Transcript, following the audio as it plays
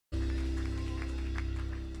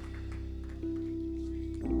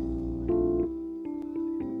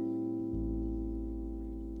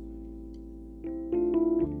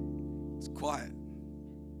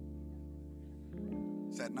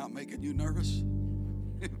that not making you nervous?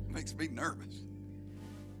 It makes me nervous.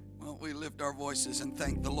 Well, we lift our voices and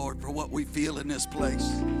thank the Lord for what we feel in this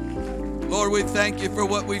place. Lord, we thank you for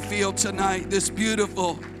what we feel tonight, this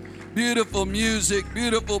beautiful, beautiful music,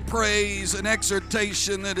 beautiful praise and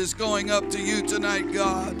exhortation that is going up to you tonight,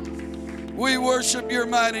 God. We worship your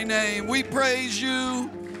mighty name. We praise you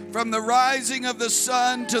from the rising of the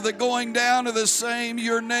sun to the going down of the same.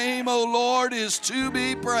 Your name, O Lord, is to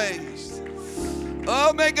be praised.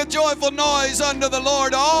 Oh, make a joyful noise unto the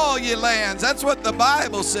Lord, all ye lands. That's what the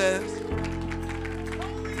Bible says.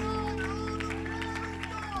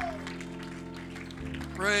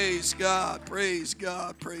 Praise God, praise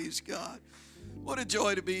God, praise God. What a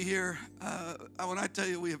joy to be here. When I tell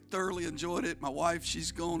you we have thoroughly enjoyed it. My wife,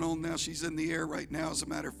 she's going on now. She's in the air right now, as a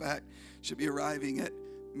matter of fact. She'll be arriving at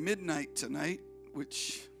midnight tonight,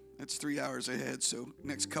 which that's 3 hours ahead, so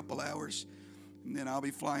next couple hours. And then I'll be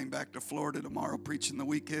flying back to Florida tomorrow, preaching the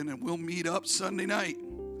weekend, and we'll meet up Sunday night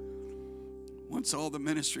once all the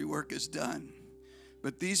ministry work is done.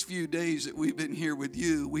 But these few days that we've been here with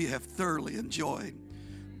you, we have thoroughly enjoyed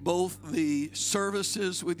both the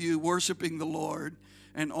services with you, worshiping the Lord,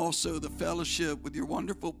 and also the fellowship with your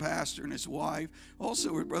wonderful pastor and his wife.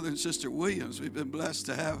 Also with Brother and Sister Williams, we've been blessed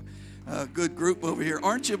to have a good group over here.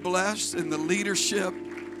 Aren't you blessed in the leadership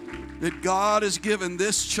that God has given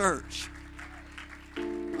this church?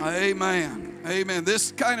 Amen. Amen.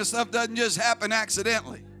 This kind of stuff doesn't just happen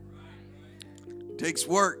accidentally. It takes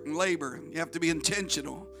work and labor. You have to be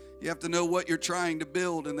intentional. You have to know what you're trying to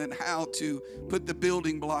build and then how to put the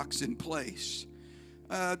building blocks in place.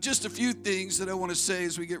 Just a few things that I want to say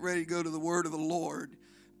as we get ready to go to the word of the Lord.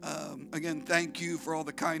 Again, thank you for all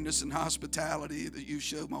the kindness and hospitality that you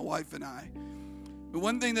showed my wife and I. But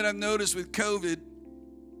one thing that I've noticed with COVID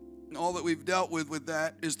and all that we've dealt with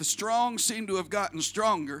that is the strong seem to have gotten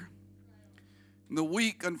stronger, and the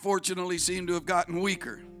weak, unfortunately, seem to have gotten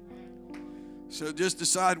weaker. So just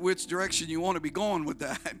decide which direction you want to be going with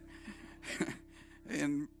that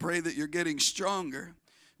and pray that you're getting stronger,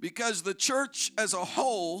 because the church as a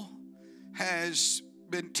whole has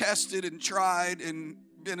been tested and tried and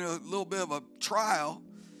been a little bit of a trial.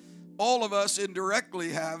 All of us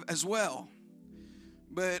indirectly have as well.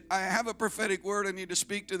 But I have a prophetic word I need to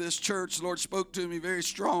speak to this church. The Lord spoke to me very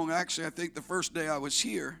strong. Actually, I think the first day I was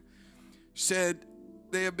here, said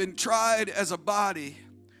they have been tried as a body,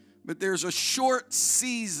 but there's a short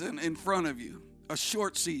season in front of you, a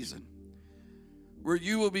short season, where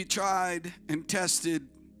you will be tried and tested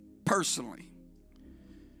personally.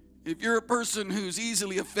 If you're a person who's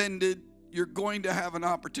easily offended, you're going to have an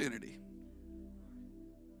opportunity.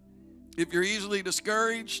 If you're easily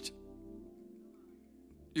discouraged,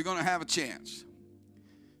 you're going to have a chance.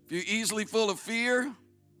 If you're easily full of fear,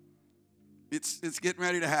 it's getting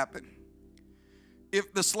ready to happen.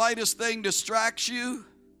 If the slightest thing distracts you,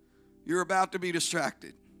 you're about to be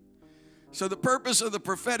distracted. So the purpose of the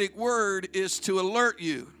prophetic word is to alert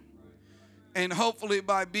you. And hopefully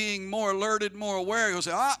by being more alerted, more aware, you'll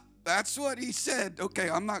say, that's what he said. Okay,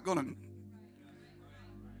 I'm not going to.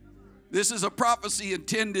 This is a prophecy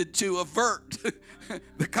intended to avert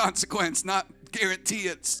the consequence, not guarantee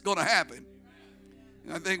it's going to happen.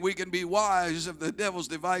 And I think we can be wise of the devil's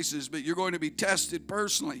devices, but you're going to be tested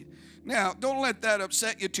personally. Now, don't let that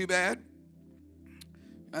upset you too bad.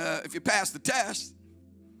 If you pass the test,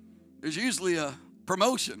 there's usually a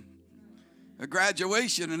promotion, a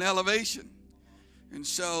graduation, an elevation. And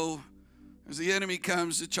so as the enemy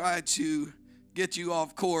comes to try to get you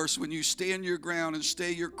off course, when you stand your ground and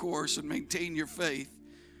stay your course and maintain your faith,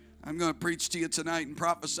 I'm going to preach to you tonight and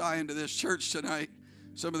prophesy into this church tonight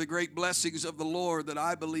some of the great blessings of the Lord that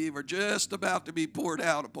I believe are just about to be poured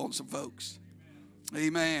out upon some folks.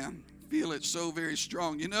 Amen. Feel it so very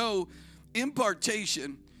strong. You know,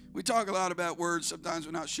 impartation, we talk a lot about words. Sometimes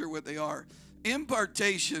we're not sure what they are.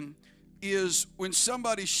 Impartation is when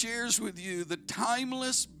somebody shares with you the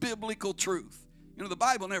timeless biblical truth. You know, the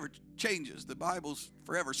Bible never changes. The Bible's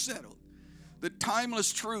forever settled. The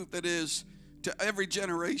timeless truth that is to every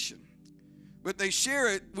generation. But they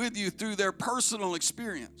share it with you through their personal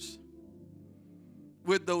experience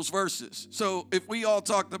with those verses. So if we all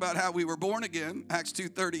talked about how we were born again, Acts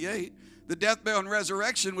 2:38, the death, burial, and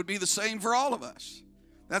resurrection would be the same for all of us.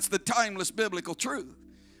 That's the timeless biblical truth.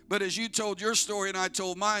 But as you told your story and I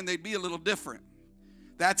told mine, they'd be a little different.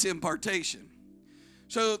 That's impartation.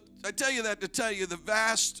 So I tell you that to tell you the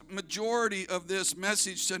vast majority of this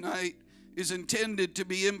message tonight is intended to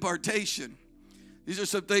be impartation. These are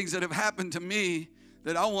some things that have happened to me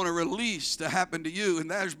that I want to release to happen to you.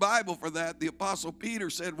 And there's Bible for that. The Apostle Peter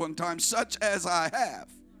said one time, such as I have.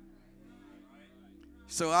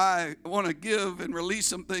 So I want to give and release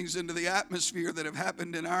some things into the atmosphere that have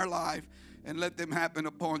happened in our life and let them happen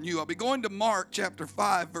upon you. I'll be going to Mark chapter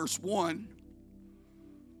 5, verse 1.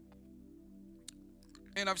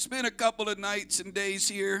 And I've spent a couple of nights and days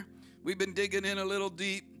here. We've been digging in a little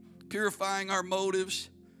deep, purifying our motives,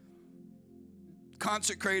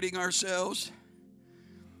 consecrating ourselves.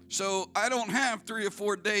 So I don't have 3 or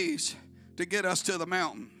 4 days to get us to the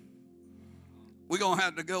mountain. We're going to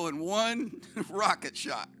have to go in one rocket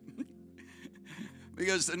shot.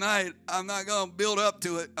 Because tonight, I'm not going to build up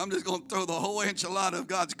to it. I'm just going to throw the whole enchilada of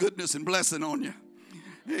God's goodness and blessing on you.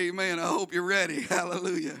 Amen. I hope you're ready.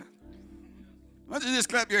 Hallelujah. Why don't you just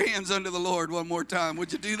clap your hands unto the Lord one more time?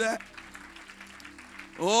 Would you do that?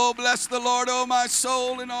 Oh, bless the Lord, oh my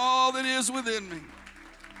soul, and all that is within me.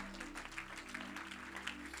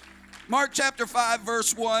 Mark chapter 5,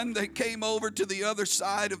 verse 1, they came over to the other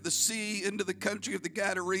side of the sea into the country of the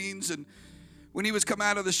Gadarenes, and when he was come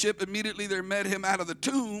out of the ship, immediately there met him out of the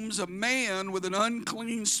tombs a man with an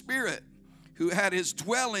unclean spirit, who had his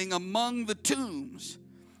dwelling among the tombs.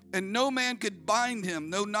 And no man could bind him,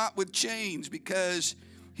 no, not with chains, because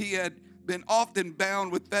he had been often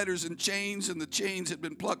bound with fetters and chains, and the chains had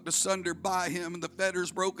been plucked asunder by him, and the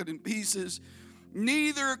fetters broken in pieces.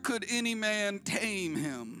 Neither could any man tame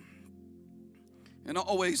him. And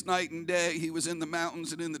always night and day he was in the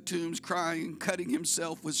mountains and in the tombs, crying, cutting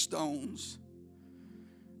himself with stones.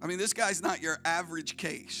 I mean, this guy's not your average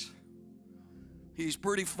case. He's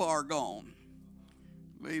pretty far gone.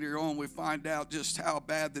 Later on, we find out just how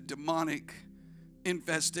bad the demonic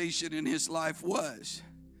infestation in his life was.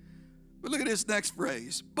 But look at this next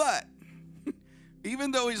phrase. But,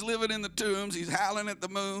 even though he's living in the tombs, he's howling at the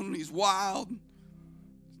moon, he's wild,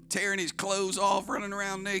 tearing his clothes off, running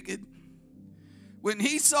around naked. When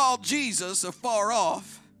he saw Jesus afar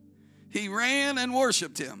off, he ran and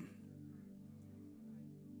worshiped him.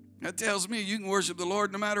 That tells me you can worship the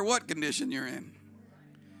Lord no matter what condition you're in.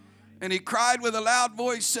 And he cried with a loud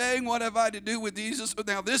voice, saying, what have I to do with Jesus?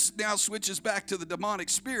 Now this now switches back to the demonic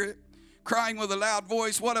spirit, crying with a loud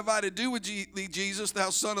voice, what have I to do with thee, Jesus,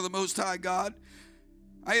 thou Son of the Most High God?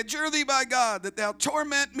 I adjure thee by God that thou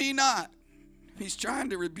torment me not. He's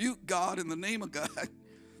trying to rebuke God in the name of God.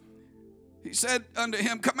 He said unto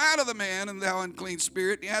him, come out of the man, and thou unclean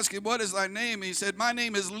spirit. He asked him, what is thy name? He said, my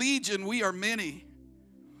name is Legion, we are many.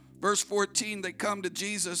 Verse 14, they come to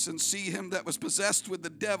Jesus and see him that was possessed with the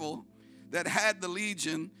devil, that had the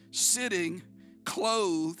legion, sitting,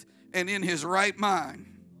 clothed, and in his right mind.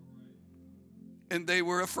 And they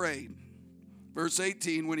were afraid. Verse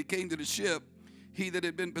 18, when he came to the ship, he that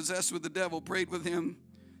had been possessed with the devil prayed with him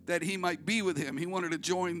that he might be with him. He wanted to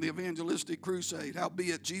join the evangelistic crusade.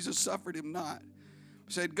 Howbeit, Jesus suffered him not.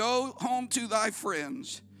 He said, go home to thy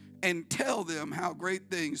friends and tell them how great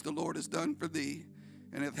things the Lord has done for thee,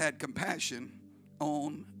 and hath had compassion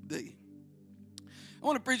on thee. I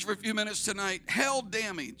want to preach for a few minutes tonight. Hell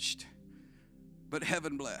damaged, but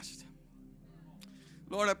heaven blessed.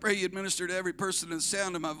 Lord, I pray you administer to every person in the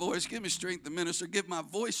sound of my voice. Give me strength to minister. Give my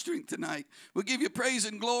voice strength tonight. We'll give you praise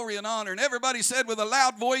and glory and honor. And everybody said with a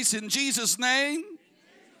loud voice, in Jesus' name.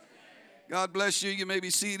 God bless you. You may be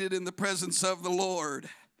seated in the presence of the Lord.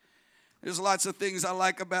 There's lots of things I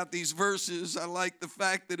like about these verses. I like the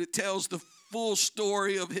fact that it tells the full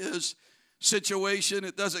story of his situation.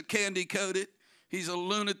 It doesn't candy coat it. He's a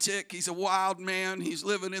lunatic. He's a wild man. He's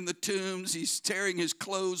living in the tombs. He's tearing his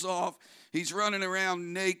clothes off. He's running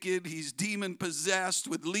around naked. He's demon possessed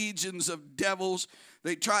with legions of devils.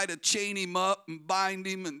 They try to chain him up and bind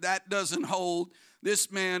him, and that doesn't hold.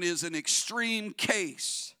 This man is an extreme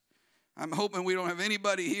case. I'm hoping we don't have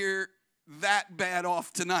anybody here that bad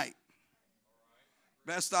off tonight.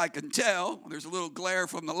 Best I can tell, there's a little glare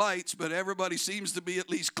from the lights, but everybody seems to be at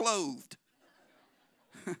least clothed.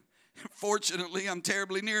 Fortunately, I'm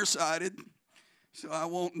terribly nearsighted, so I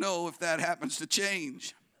won't know if that happens to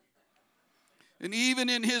change. And even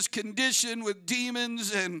in his condition with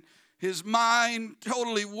demons and his mind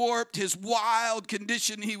totally warped, his wild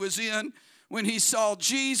condition he was in, when he saw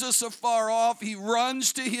Jesus afar off, he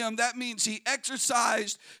runs to him. That means he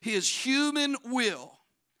exercised his human will.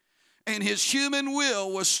 And his human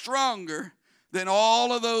will was stronger than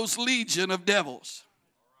all of those legion of devils.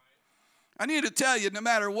 I need to tell you, no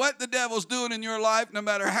matter what the devil's doing in your life, no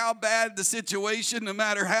matter how bad the situation, no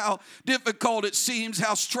matter how difficult it seems,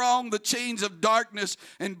 how strong the chains of darkness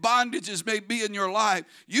and bondages may be in your life,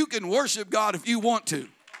 you can worship God if you want to.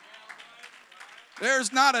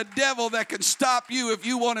 There's not a devil that can stop you if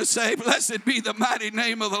you want to say, blessed be the mighty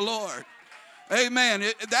name of the Lord. Amen.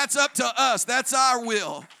 That's up to us. That's our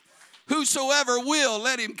will. Whosoever will,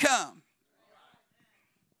 let him come.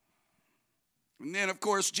 And then, of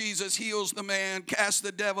course, Jesus heals the man, casts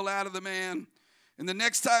the devil out of the man. And the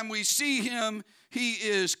next time we see him, he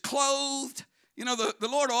is clothed. You know, the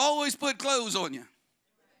Lord will always put clothes on you.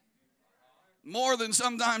 More than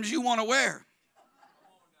sometimes you want to wear.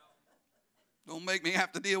 Don't make me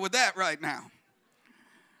have to deal with that right now.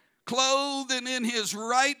 Clothed and in his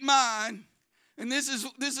right mind. And this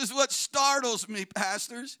is what startles me,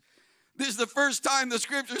 pastors. This is the first time the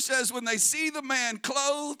scripture says when they see the man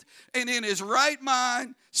clothed and in his right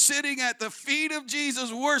mind, sitting at the feet of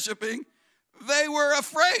Jesus worshiping, they were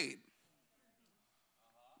afraid.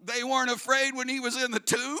 They weren't afraid when he was in the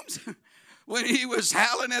tombs, when he was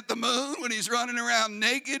howling at the moon, when he's running around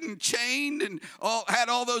naked and chained and had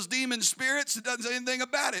all those demon spirits. It doesn't say anything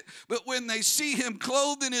about it. But when they see him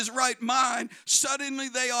clothed in his right mind, suddenly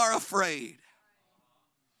they are afraid.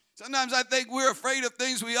 Sometimes I think we're afraid of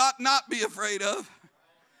things we ought not be afraid of.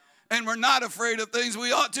 And we're not afraid of things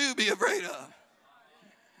we ought to be afraid of.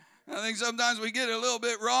 I think sometimes we get it a little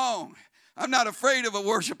bit wrong. I'm not afraid of a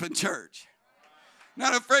worshiping church.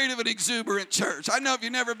 Not afraid of an exuberant church. I know if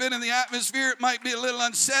you've never been in the atmosphere, it might be a little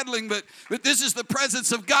unsettling, but this is the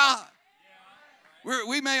presence of God.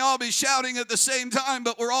 We may all be shouting at the same time,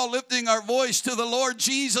 but we're all lifting our voice to the Lord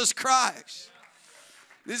Jesus Christ.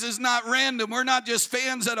 This is not random. We're not just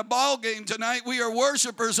fans at a ball game tonight. We are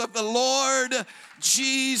worshipers of the Lord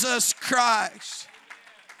Jesus Christ.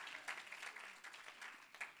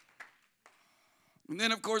 And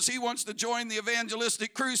then, of course, he wants to join the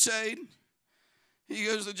evangelistic crusade. He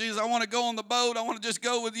goes to Jesus, I want to go on the boat. I want to just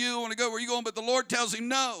go with you. I want to go where you're going. But the Lord tells him,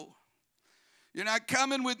 no, you're not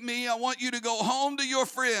coming with me. I want you to go home to your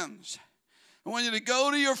friends. I want you to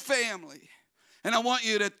go to your family. And I want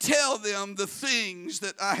you to tell them the things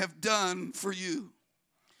that I have done for you.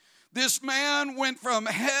 This man went from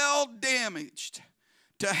hell damaged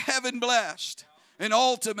to heaven blessed and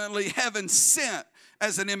ultimately heaven sent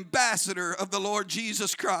as an ambassador of the Lord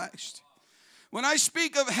Jesus Christ. When I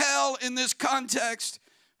speak of hell in this context,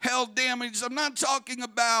 hell damaged, I'm not talking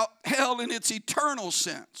about hell in its eternal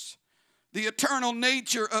sense. The eternal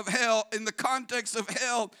nature of hell in the context of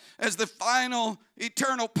hell as the final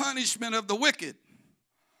eternal punishment of the wicked.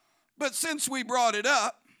 But since we brought it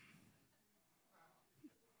up,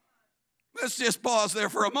 let's just pause there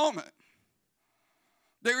for a moment.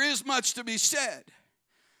 There is much to be said.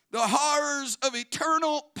 The horrors of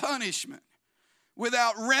eternal punishment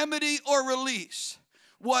without remedy or release.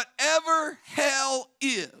 Whatever hell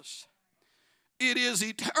is, it is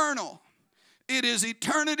eternal. It is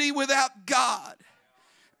eternity without God.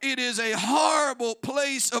 It is a horrible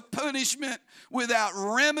place of punishment without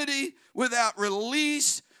remedy, without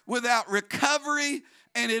release, without recovery,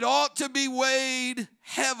 and it ought to be weighed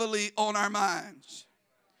heavily on our minds.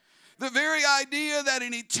 The very idea that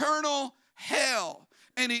an eternal hell,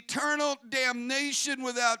 an eternal damnation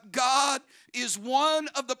without God is one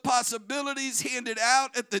of the possibilities handed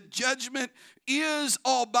out at the judgment is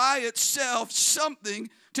all by itself something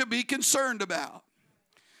to be concerned about.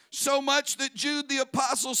 So much that Jude the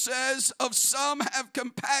apostle says, of some have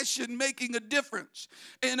compassion, making a difference,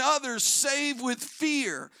 and others save with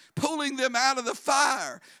fear, pulling them out of the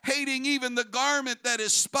fire, hating even the garment that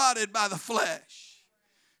is spotted by the flesh.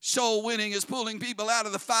 Soul winning is pulling people out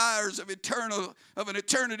of the fires of an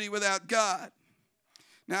eternity without God.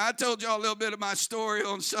 Now, I told y'all a little bit of my story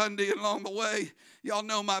on Sunday, and along the way, y'all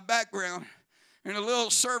know my background. And a little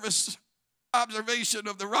service observation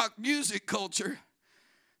of the rock music culture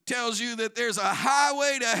tells you that there's a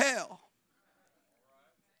highway to hell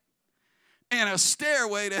and a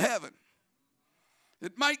stairway to heaven.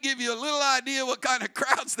 It might give you a little idea what kind of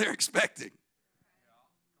crowds they're expecting.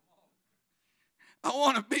 I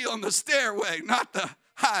want to be on the stairway, not the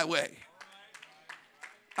highway.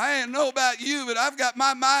 I didn't know about you, but I've got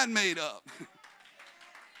my mind made up.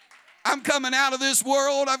 I'm coming out of this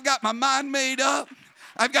world. I've got my mind made up.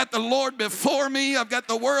 I've got the Lord before me. I've got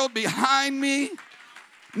the world behind me.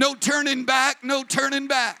 No turning back, no turning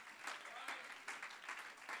back.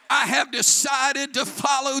 I have decided to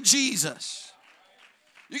follow Jesus.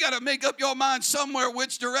 You got to make up your mind somewhere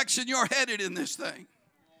which direction you're headed in this thing.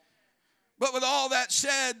 But with all that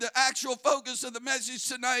said, the actual focus of the message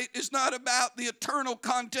tonight is not about the eternal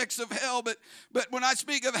context of hell, but when I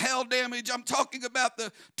speak of hell damage, I'm talking about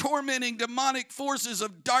the tormenting demonic forces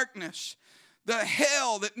of darkness, the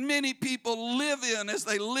hell that many people live in as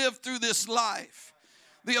they live through this life.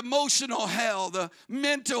 The emotional hell, the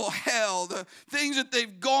mental hell, the things that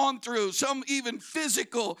they've gone through, some even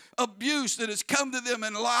physical abuse that has come to them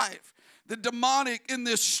in life. The demonic in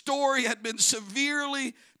this story had been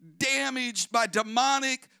severely damaged by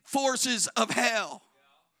demonic forces of hell.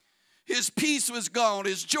 His peace was gone.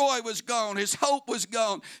 His joy was gone. His hope was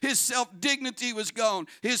gone. His self-dignity was gone.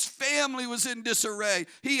 His family was in disarray.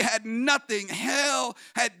 He had nothing. Hell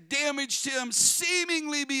had damaged him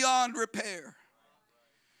seemingly beyond repair.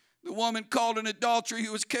 The woman caught in adultery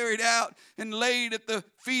who was carried out and laid at the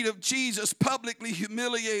feet of Jesus, publicly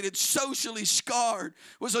humiliated, socially scarred,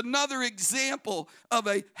 was another example of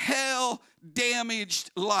a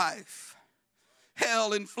hell-damaged life.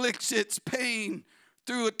 Hell inflicts its pain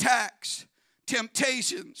through attacks,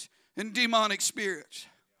 temptations, and demonic spirits.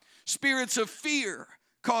 Spirits of fear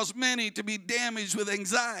cause many to be damaged with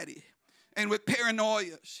anxiety and with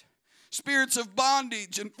paranoias. Spirits of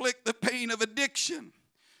bondage inflict the pain of addiction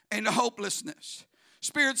and hopelessness.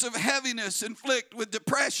 Spirits of heaviness inflict with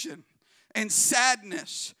depression and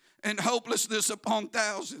sadness and hopelessness upon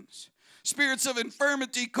thousands. Spirits of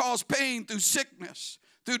infirmity cause pain through sickness,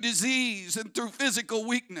 through disease, and through physical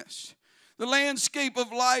weakness. The landscape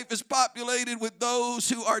of life is populated with those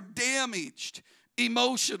who are damaged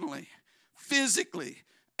emotionally, physically,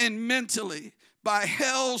 and mentally by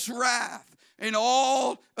hell's wrath and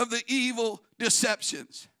all of the evil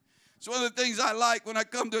deceptions. It's one of the things I like when I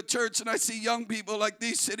come to a church and I see young people like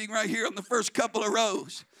these sitting right here on the first couple of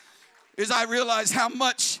rows, is I realize how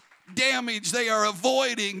much damage they are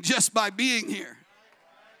avoiding just by being here.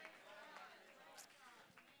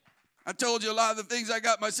 I told you a lot of the things I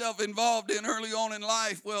got myself involved in early on in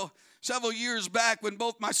life. Well, several years back when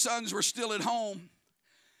both my sons were still at home,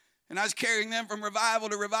 and I was carrying them from revival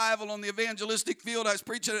to revival on the evangelistic field. I was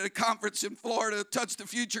preaching at a conference in Florida, Touch the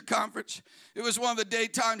Future conference. It was one of the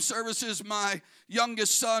daytime services. My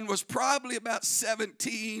youngest son was probably about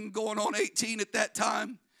 17, going on 18 at that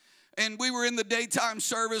time. And we were in the daytime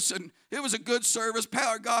service, and it was a good service.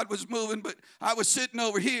 Power of God was moving, but I was sitting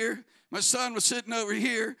over here. My son was sitting over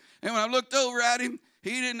here. And when I looked over at him, he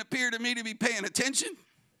didn't appear to me to be paying attention.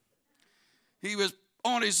 He was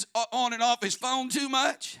on and off his phone too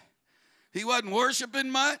much. He wasn't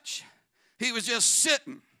worshiping much. He was just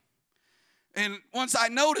sitting. And once I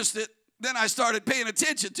noticed it, then I started paying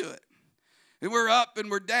attention to it. And we're up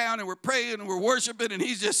and we're down and we're praying and we're worshiping, and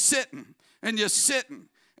he's just sitting and just sitting.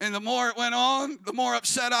 And the more it went on, the more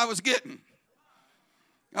upset I was getting.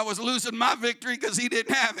 I was losing my victory because he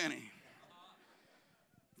didn't have any.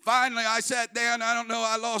 Finally, I sat down. I don't know.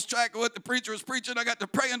 I lost track of what the preacher was preaching. I got to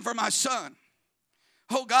praying for my son.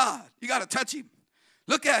 Oh, God, you got to touch him.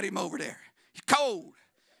 Look at him over there. He's cold,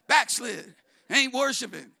 backslid, ain't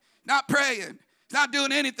worshiping, not praying, he's not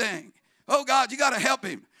doing anything. Oh, God, you got to help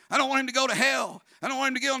him. I don't want him to go to hell. I don't want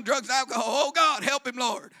him to get on drugs and alcohol. Oh, God, help him,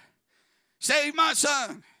 Lord. Save my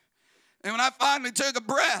son. And when I finally took a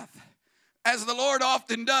breath, as the Lord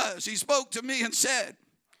often does, he spoke to me and said,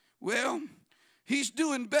 well, he's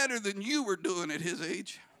doing better than you were doing at his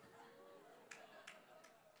age.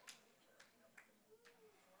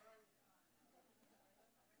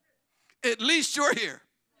 At least you're here.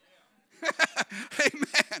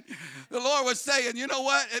 Amen. The Lord was saying, you know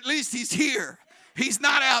what? At least he's here. He's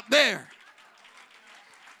not out there.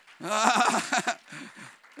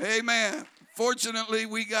 Amen. Fortunately,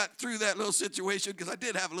 we got through that little situation because I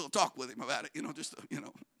did have a little talk with him about it, just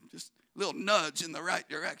a little nudge in the right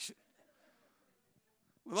direction.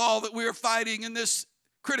 With all that we're fighting in this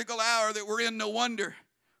critical hour that we're in, no wonder.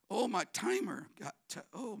 Oh, my timer got,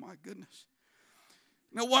 oh my goodness.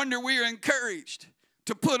 No wonder we are encouraged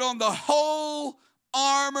to put on the whole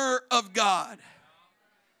armor of God.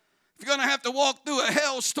 If you're going to have to walk through a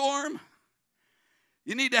hailstorm,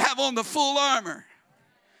 you need to have on the full armor.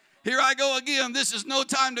 Here I go again. This is no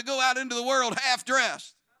time to go out into the world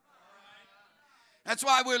half-dressed. That's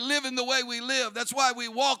why we're living the way we live. That's why we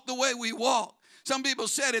walk the way we walk. Some people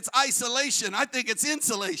said it's isolation. I think it's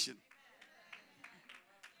insulation.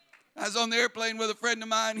 I was on the airplane with a friend of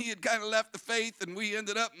mine. He had kind of left the faith, and we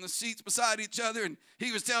ended up in the seats beside each other. And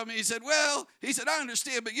he was telling me, he said, I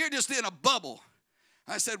understand, but you're just in a bubble.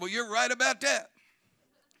 I said, well, you're right about that.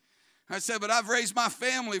 I said, but I've raised my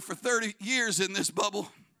family for 30 years in this bubble.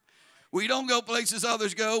 We don't go places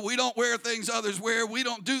others go. We don't wear things others wear. We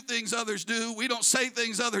don't do things others do. We don't say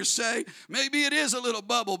things others say. Maybe it is a little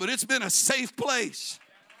bubble, but it's been a safe place.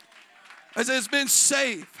 I said, it's been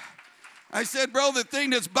safe. I said, bro, the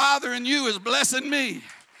thing that's bothering you is blessing me.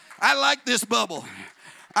 I like this bubble.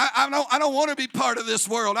 I don't want to be part of this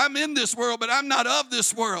world. I'm in this world, but I'm not of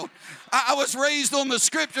this world. I was raised on the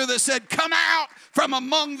scripture that said, come out from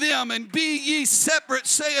among them and be ye separate,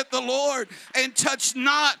 saith the Lord, and touch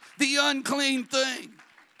not the unclean thing.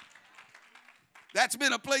 That's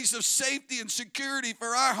been a place of safety and security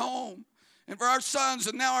for our home. and for our sons,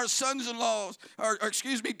 and now our sons-in-laws, or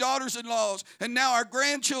excuse me, daughters-in-laws, and now our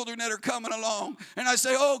grandchildren that are coming along. And I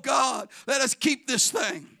say, oh God, let us keep this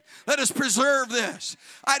thing. Let us preserve this.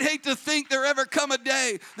 I'd hate to think there ever come a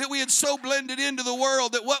day that we had so blended into the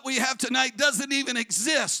world that what we have tonight doesn't even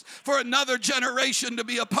exist for another generation to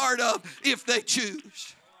be a part of if they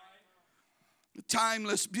choose. The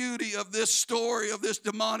timeless beauty of this story of this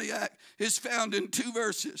demoniac is found in 2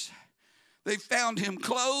 verses. They found him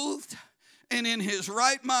clothed and in his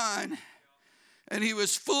right mind, and he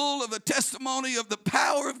was full of the testimony of the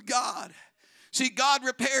power of God. See, God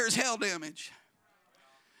repairs hell damage,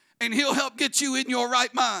 and he'll help get you in your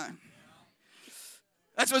right mind.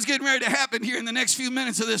 That's what's getting ready to happen here in the next few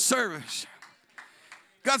minutes of this service.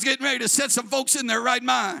 God's getting ready to set some folks in their right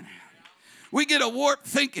mind. We get a warped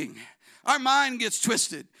thinking. Our mind gets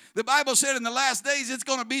twisted. The Bible said in the last days it's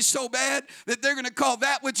going to be so bad that they're going to call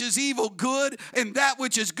that which is evil good and that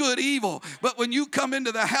which is good evil. But when you come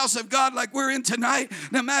into the house of God like we're in tonight,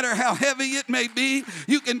 no matter how heavy it may be,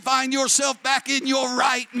 you can find yourself back in your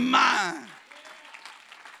right mind.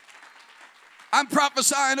 I'm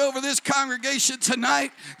prophesying over this congregation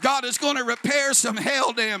tonight, God is going to repair some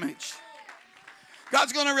hell damage.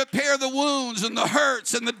 God's going to repair the wounds and the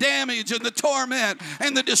hurts and the damage and the torment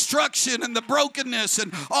and the destruction and the brokenness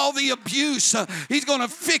and all the abuse. He's going to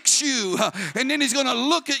fix you, and then he's going to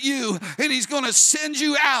look at you, and he's going to send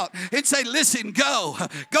you out and say, listen, go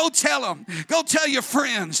tell them. Go tell your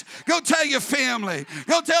friends. Go tell your family.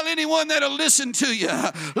 Go tell anyone that'll listen to you.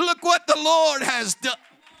 Look what the Lord has done.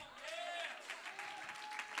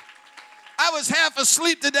 I was half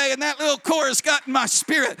asleep today, and that little chorus got in my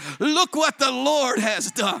spirit. Look what the Lord has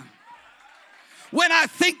done. When I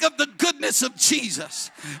think of the goodness of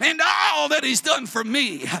Jesus and all that he's done for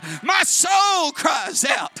me, my soul cries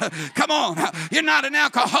out. Come on, you're not an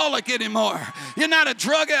alcoholic anymore. You're not a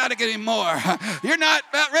drug addict anymore. You're not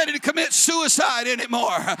about ready to commit suicide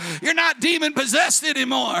anymore. You're not demon-possessed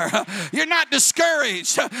anymore. You're not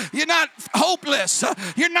discouraged. You're not hopeless.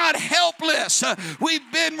 You're not helpless.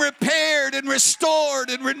 We've been repaired and restored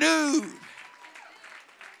and renewed.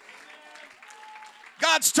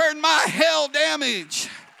 God's turned my hell damage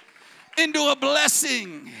into a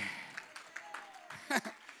blessing.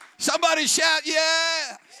 Somebody shout,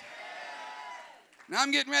 yes. Now I'm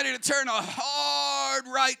getting ready to turn a hard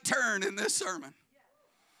right turn in this sermon.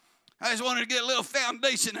 I just wanted to get a little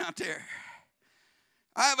foundation out there.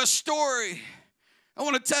 I have a story I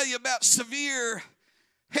want to tell you about severe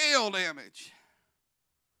hail damage.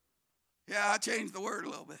 Yeah, I changed the word a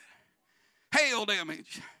little bit. Hail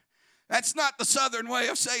damage. That's not the southern way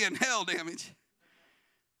of saying hell damage.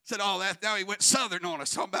 Said all that, now he went southern on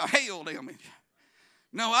us, talking about hail damage.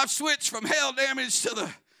 No, I've switched from hail damage to the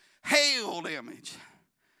hail damage.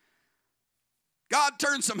 God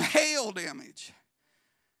turned some hail damage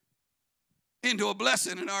into a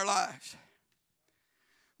blessing in our lives.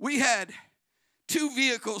 We had 2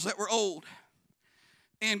 vehicles that were old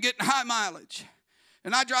and getting high mileage.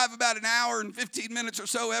 And I drive about an hour and 15 minutes or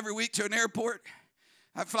so every week to an airport.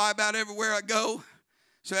 I fly about everywhere I go.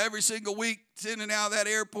 So every single week, it's in and out of that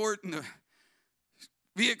airport, and the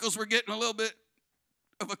vehicles were getting a little bit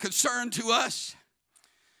of a concern to us.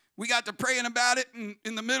 We got to praying about it, and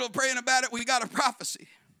in the middle of praying about it, we got a prophecy.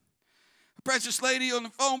 A precious lady on the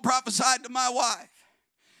phone prophesied to my wife.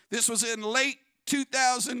 This was in late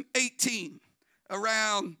 2018,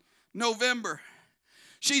 around November.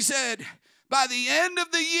 She said, by the end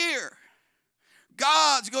of the year,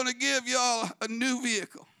 God's going to give y'all a new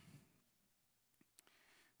vehicle.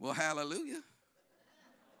 Well, hallelujah.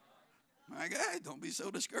 My guy, don't be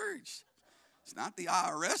so discouraged. It's not the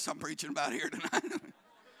IRS I'm preaching about here tonight.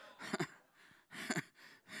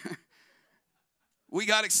 We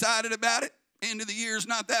got excited about it. End of the year's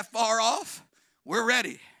not that far off. We're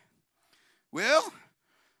ready. Well,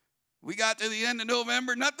 we got to the end of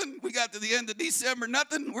November, nothing. We got to the end of December,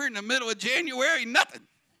 nothing. We're in the middle of January, nothing.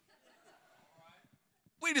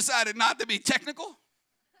 We decided not to be technical.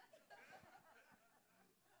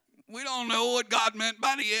 We don't know what God meant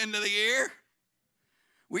by the end of the year.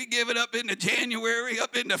 We give it up into January,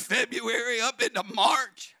 up into February, up into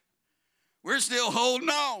March. We're still holding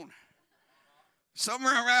on.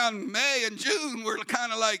 Somewhere around May and June, we're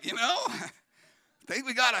kind of like, I think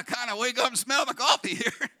we got to kind of wake up and smell the coffee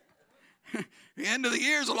here. The end of the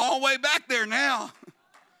year's a long way back there now.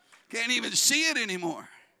 Can't even see it anymore.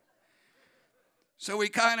 So we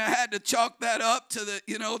kind of had to chalk that up to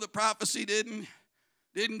the prophecy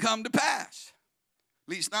didn't come to pass.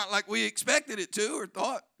 At least not like we expected it to or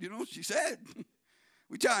thought, she said.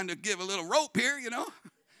 We're trying to give a little rope here,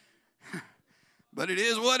 But it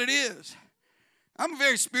is what it is. I'm a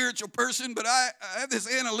very spiritual person, but I have this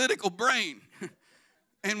analytical brain.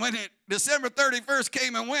 And when December 31st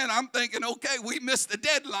came and went, I'm thinking, okay, we missed the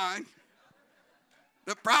deadline.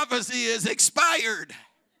 The prophecy is expired.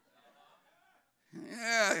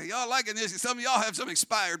 Yeah, y'all liking this. Some of y'all have some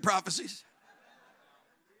expired prophecies.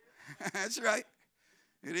 That's right.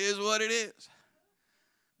 It is what it is.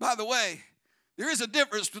 By the way, there is a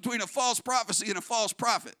difference between a false prophecy and a false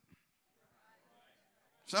prophet.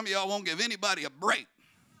 Some of y'all won't give anybody a break.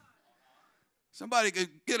 Somebody could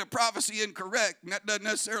get a prophecy incorrect, and that doesn't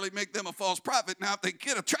necessarily make them a false prophet. Now, if they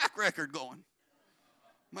get a track record going,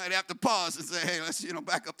 might have to pause and say, hey, let's,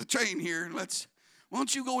 back up the train here, and why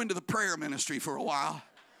don't you go into the prayer ministry for a while?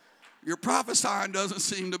 Your prophesying doesn't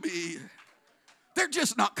seem to be, they're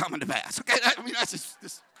just not coming to pass. Okay, that's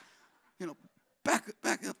just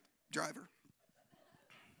back up, driver.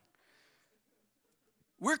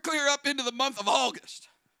 We're clear up into the month of August.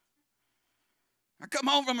 I come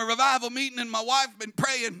home from a revival meeting and my wife been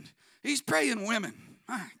praying. He's praying women.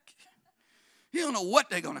 You don't know what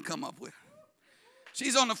they're going to come up with.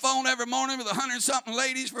 She's on the phone every morning with 100-something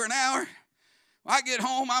ladies for an hour. When I get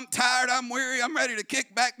home, I'm tired, I'm weary, I'm ready to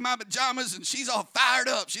kick back my pajamas, and she's all fired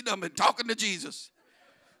up. She done been talking to Jesus.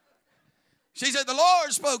 She said, the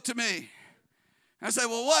Lord spoke to me. I said,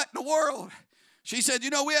 well, what in the world? She said,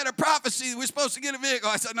 we had a prophecy. We're supposed to get a vehicle.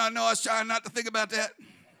 I said, no, I was trying not to think about that.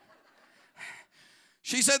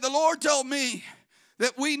 She said, the Lord told me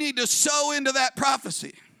that we need to sow into that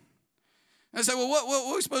prophecy. I said, well, what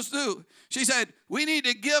are we supposed to do? She said, we need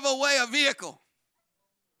to give away a vehicle.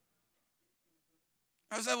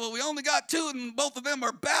 I said, well, we only got 2, and both of them are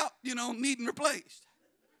about, needing replaced.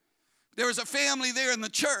 There was a family there in the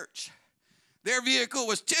church. Their vehicle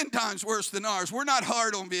was 10 times worse than ours. We're not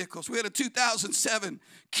hard on vehicles. We had a 2007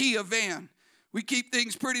 Kia van. We keep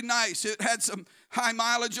things pretty nice. It had some high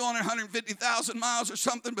mileage on it, 150,000 miles or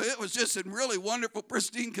something, but it was just in really wonderful,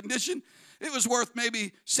 pristine condition. It was worth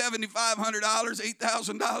maybe $7,500,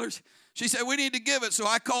 $8,000. She said, we need to give it. So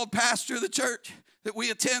I called pastor of the church that we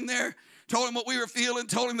attend there, told him what we were feeling,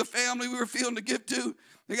 told him the family we were feeling to give to.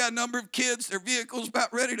 They got a number of kids. Their vehicle's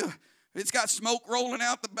about ready to, it's got smoke rolling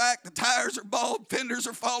out the back. The tires are bald. Fenders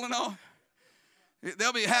are falling off.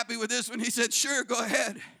 They'll be happy with this one. He said, sure, go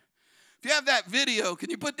ahead. If you have that video,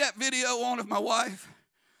 can you put that video on of my wife?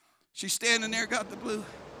 She's standing there, got the blue.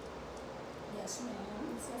 Yes,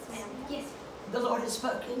 ma'am. Yes, the Lord has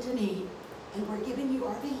spoken to me, and we're giving you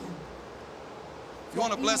our van. If you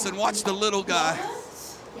want a blessing, watch the little guy.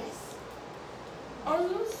 Yes. Are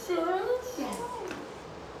you serious? Yes.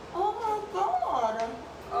 Oh my God.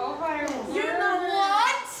 Oh my Yes. word. You know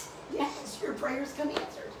what? Yes, your prayers come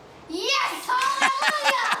answered. Yes,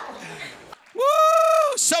 hallelujah.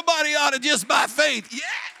 Woo! Somebody ought to just by faith. Yeah.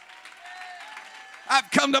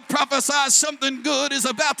 I've come to prophesy something good is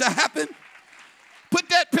about to happen. Put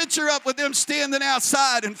that picture up with them standing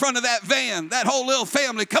outside in front of that van, that whole little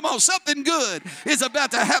family. Come on, something good is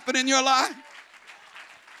about to happen in your life.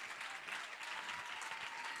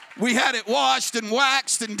 We had it washed and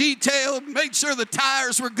waxed and detailed, made sure the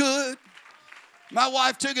tires were good. My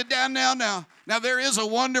wife took it down now. Now, there is a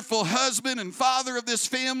wonderful husband and father of this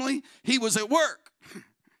family. He was at work.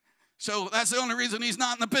 So that's the only reason he's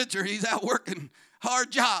not in the picture. He's out working,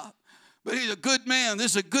 hard job. But he's a good man.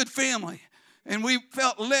 This is a good family. And we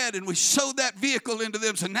felt led, and we sowed that vehicle into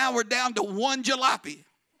them. So now we're down to 1 jalopy.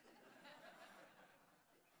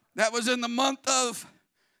 That was in the month of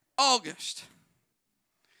August.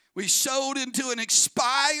 We sowed into an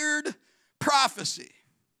expired prophecy.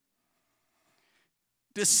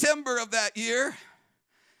 December of that year,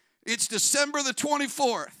 it's December the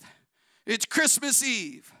 24th. It's Christmas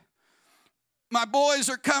Eve. My boys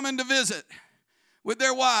are coming to visit with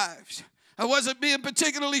their wives. I wasn't being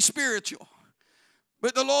particularly spiritual,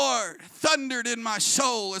 but the Lord thundered in my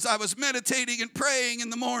soul as I was meditating and praying in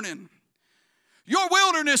the morning. Your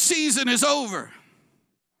wilderness season is over.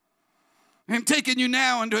 I'm taking you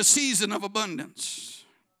now into a season of abundance.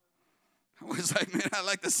 I was like, man, I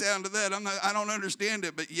like the sound of that. I don't understand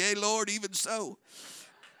it, but yea, Lord, even so.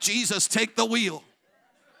 Jesus, take the wheel.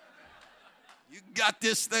 You got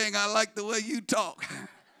this thing. I like the way you talk.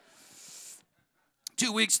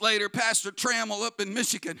 2 weeks later, Pastor Trammell up in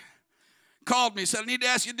Michigan called me, said, I need to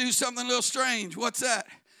ask you to do something a little strange. What's that?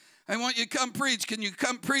 I want you to come preach. Can you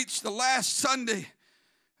come preach the last Sunday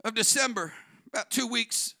of December, about 2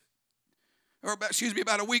 weeks, or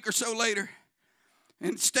about a week or so later,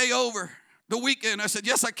 and stay over the weekend? I said,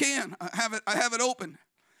 yes, I can. I have it open.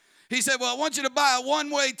 He said, well, I want you to buy a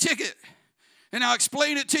one-way ticket, and I'll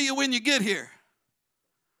explain it to you when you get here.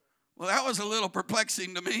 Well, that was a little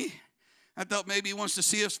perplexing to me. I thought maybe he wants to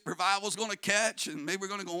see if revival's going to catch, and maybe we're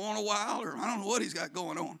going to go on a while, or I don't know what he's got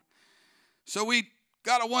going on. So we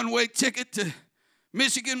got a one-way ticket to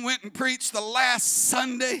Michigan, went and preached the last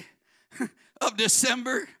Sunday of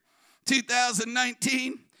December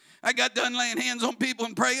 2019. I got done laying hands on people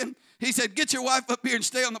and praying. He said, get your wife up here and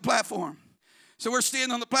stay on the platform. So we're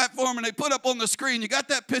standing on the platform, and they put up on the screen. You got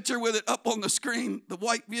that picture with it up on the screen, the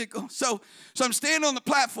white vehicle? So I'm standing on the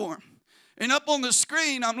platform, and up on the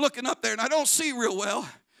screen, I'm looking up there, and I don't see real well,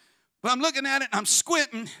 but I'm looking at it, and I'm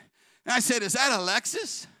squinting, and I said, is that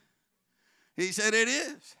Alexis? He said, it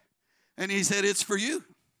is. And he said, it's for you.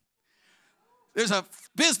 There's a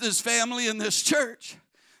business family in this church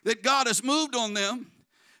that God has moved on them,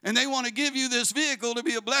 and they want to give you this vehicle to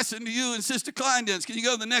be a blessing to you and Sister Klinedinst. Can you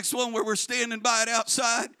go to the next one where we're standing by it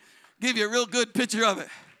outside? Give you a real good picture of it.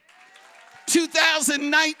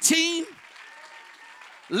 2019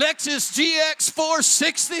 Lexus GX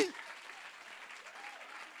 460.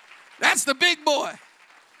 That's the big boy.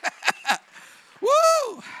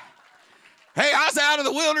 Woo! Hey, I was out of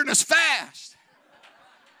the wilderness fast.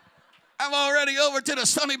 I'm already over to the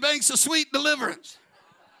sunny banks of sweet deliverance.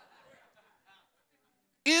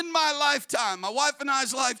 In my lifetime, my wife and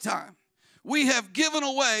I's lifetime, we have given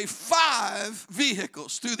away 5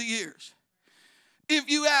 vehicles through the years. If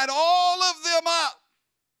you add all of them up,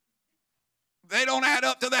 they don't add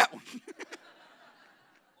up to that one.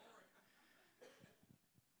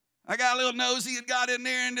 I got a little nosy and got in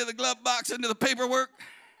there into the glove box, into the paperwork.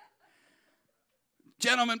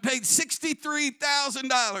 Gentleman paid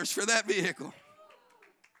 $63,000 for that vehicle.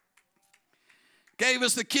 Gave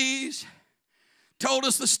us the keys. Told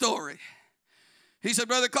us the story. He said,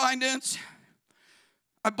 Brother Klinedinst,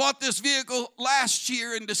 I bought this vehicle last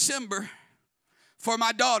year in December for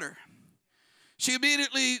my daughter. She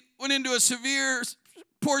immediately went into a severe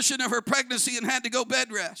portion of her pregnancy and had to go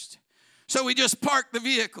bed rest. So we just parked the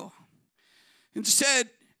vehicle. And said,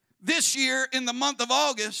 this year in the month of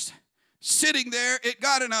August, sitting there, it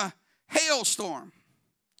got in a hailstorm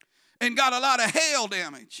and got a lot of hail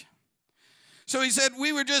damage. So he said,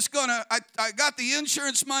 we were just going to, I got the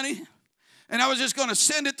insurance money, and I was just going to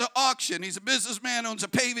send it to auction. He's a businessman, owns a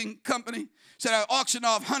paving company. Said, I auctioned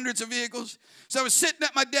off hundreds of vehicles. So I was sitting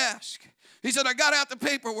at my desk. He said, I got out the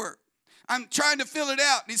paperwork. I'm trying to fill it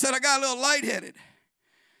out. And he said, I got a little lightheaded.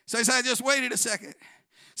 So he said, I just waited a second.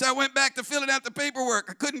 So I went back to filling out the paperwork.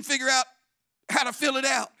 I couldn't figure out how to fill it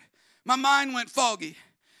out. My mind went foggy.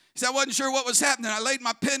 He said, I wasn't sure what was happening. I laid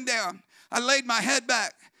my pen down. I laid my head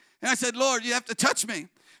back. And I said, Lord, you have to touch me.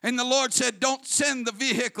 And the Lord said, don't send the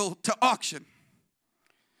vehicle to auction.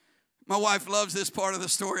 My wife loves this part of the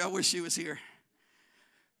story. I wish she was here.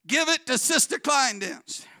 Give it to Sister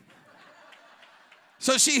Klinedinst.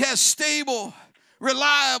 So she has stable,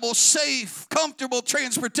 reliable, safe, comfortable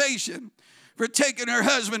transportation for taking her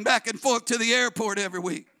husband back and forth to the airport every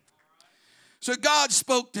week. So God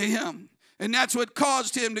spoke to him, and that's what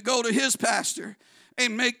caused him to go to his pastor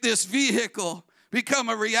and make this vehicle become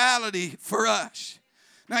a reality for us.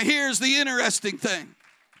 Now, here's the interesting thing.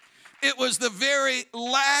 It was the very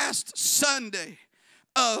last Sunday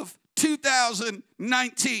of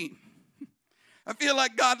 2019. I feel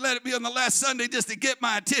like God let it be on the last Sunday just to get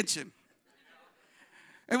my attention.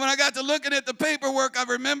 And when I got to looking at the paperwork, I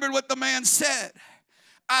remembered what the man said.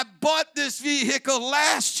 I bought this vehicle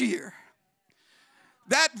last year.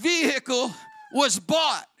 That vehicle was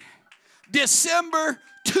bought December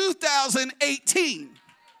 2018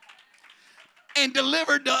 and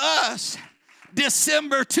delivered to us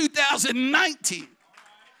December 2019.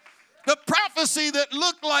 The prophecy that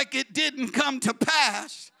looked like it didn't come to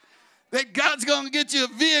pass, that God's going to get you a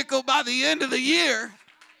vehicle by the end of the year,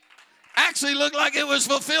 actually looked like it was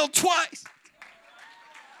fulfilled twice.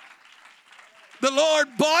 The Lord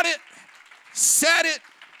bought it, set it,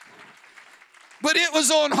 but it was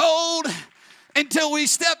on hold until we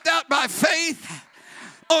stepped out by faith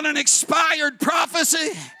on an expired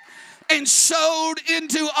prophecy and sowed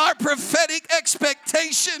into our prophetic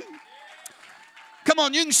expectation. Come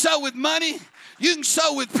on, you can sow with money. You can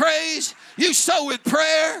sow with praise. You sow with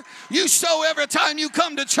prayer. You sow every time you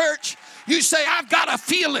come to church. You say, I've got a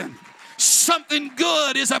feeling something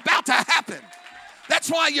good is about to happen. That's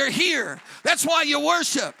why you're here. That's why you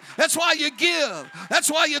worship. That's why you give. That's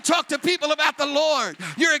why you talk to people about the Lord.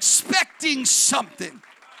 You're expecting something.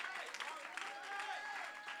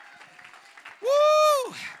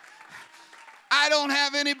 Woo! I don't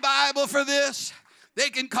have any Bible for this. They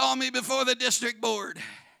can call me before the district board.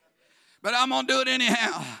 But I'm going to do it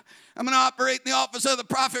anyhow. I'm going to operate in the office of the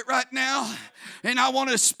prophet right now. And I want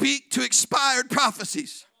to speak to expired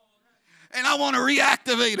prophecies. And I want to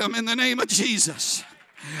reactivate them in the name of Jesus.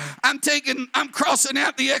 I'm crossing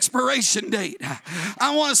out the expiration date.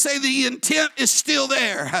 I want to say the intent is still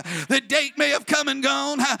there. The date may have come and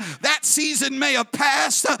gone. That season may have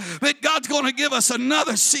passed, but God's going to give us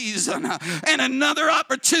another season and another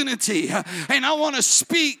opportunity. And I want to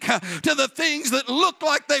speak to the things that looked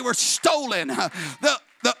like they were stolen,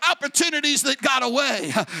 the opportunities that got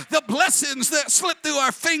away, the blessings that slipped through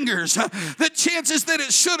our fingers, the chances that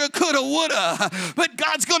it shoulda, coulda, woulda, but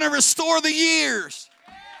God's going to restore the years.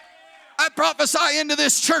 I prophesy into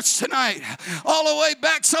this church tonight, all the way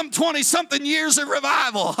back some 20-something years of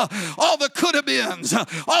revival, all the coulda-beens,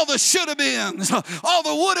 all the shoulda-beens, all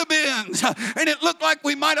the woulda-beens, and it looked like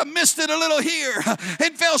we might have missed it a little here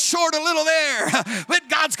and fell short a little there, but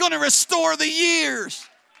God's going to restore the years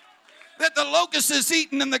that the locust is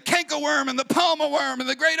eaten and the cankerworm and the palmer worm and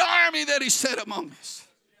the great army that he set among us.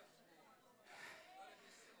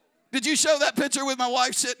 Did you show that picture with my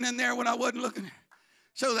wife sitting in there when I wasn't looking?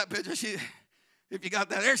 Show that picture. If you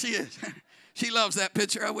got that, there she is. She loves that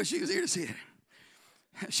picture. I wish she was here to see it.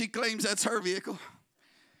 She claims that's her vehicle,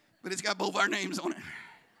 but it's got both our names on it.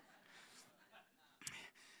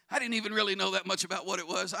 I didn't even really know that much about what it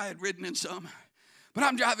was. I had ridden in some, but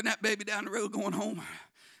I'm driving that baby down the road going home.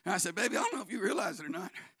 And I said, baby, I don't know if you realize it or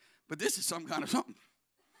not, but this is some kind of something.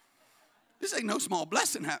 This ain't no small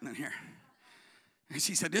blessing happening here. And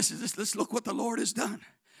she said, let's look what the Lord has done.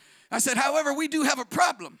 I said, however, we do have a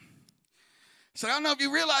problem. I said, I don't know if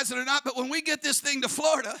you realize it or not, but when we get this thing to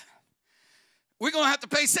Florida, we're going to have to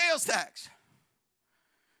pay sales tax,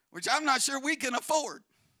 which I'm not sure we can afford.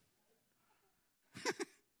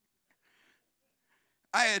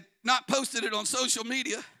 I had not posted it on social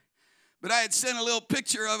media, but I had sent a little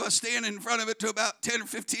picture of us standing in front of it to about 10 or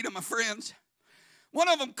 15 of my friends. One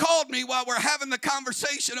of them called me while we're having the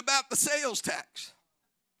conversation about the sales tax.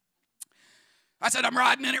 I said, I'm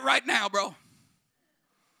riding in it right now, bro.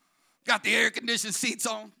 Got the air-conditioned seats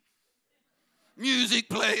on. Music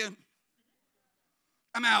playing.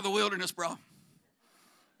 I'm out of the wilderness, bro.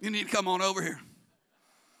 You need to come on over here.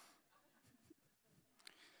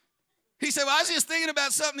 He said, well, I was just thinking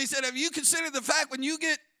about something. He said, have you considered the fact when you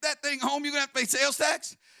get that thing home, you're going to have to pay sales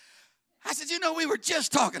tax? I said, we were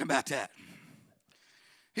just talking about that.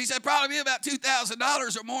 He said, probably be about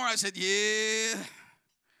 $2,000 or more. I said, yeah.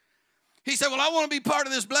 He said, well, I want to be part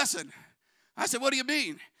of this blessing. I said, what do you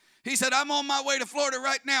mean? He said, I'm on my way to Florida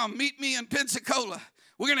right now. Meet me in Pensacola.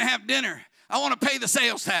 We're going to have dinner. I want to pay the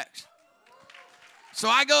sales tax. So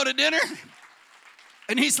I go to dinner,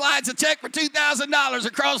 and he slides a check for $2,000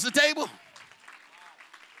 across the table.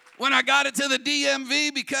 When I got it to the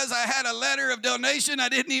DMV, because I had a letter of donation, I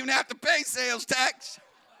didn't even have to pay sales tax.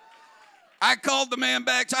 I called the man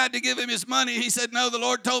back, tried to give him his money. He said, no, the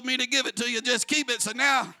Lord told me to give it to you. Just keep it. So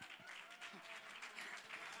now,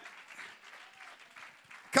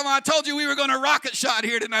 come on, I told you we were going to rocket shot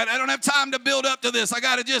here tonight. I don't have time to build up to this. I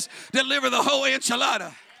got to just deliver the whole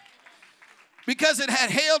enchilada. Because it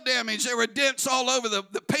had hail damage, there were dents all over.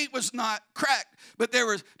 The paint was not cracked, but there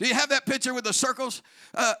was, do you have that picture with the circles?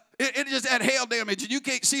 It just had hail damage, and you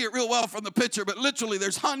can't see it real well from the picture, but literally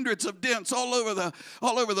there's hundreds of dents all over the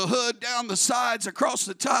hood, down the sides, across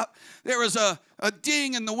the top. There was a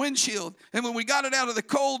ding in the windshield, and when we got it out of the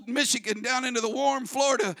cold Michigan down into the warm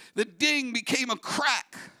Florida, the ding became a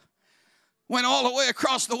crack, went all the way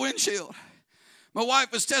across the windshield. My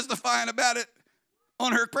wife was testifying about it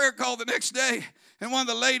on her prayer call the next day, and one of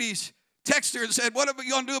the ladies texted her and said, what are we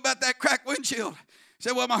going to do about that cracked windshield? She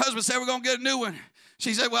said, well, my husband said we're going to get a new one.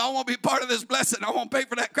 She said, well, I won't be part of this blessing. I won't pay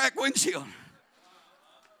for that cracked windshield.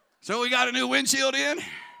 So we got a new windshield in,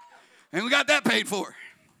 and we got that paid for.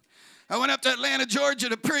 I went up to Atlanta, Georgia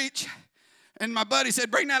to preach, and my buddy said,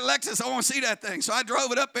 bring that Lexus. I want to see that thing. So I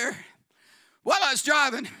drove it up there. While I was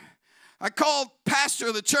driving, I called pastor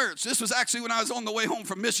of the church. This was actually when I was on the way home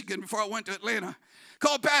from Michigan before I went to Atlanta.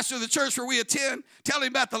 Called pastor of the church where we attend, telling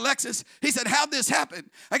him about the Lexus. He said, how'd this happen?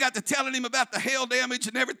 I got to telling him about the hail damage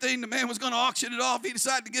and everything. The man was going to auction it off. He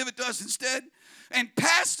decided to give it to us instead. And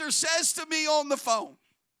pastor says to me on the phone,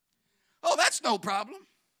 oh, that's no problem.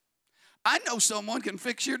 I know someone can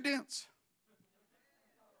fix your dents.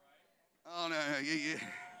 Oh, no,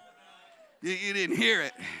 you didn't hear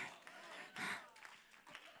it.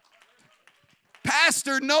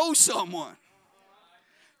 Pastor knows someone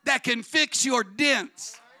that can fix your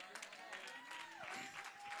dents.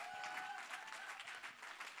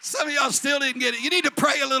 Some of y'all still didn't get it. You need to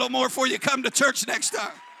pray a little more before you come to church next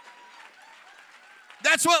time.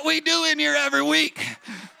 That's what we do in here every week.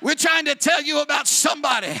 We're trying to tell you about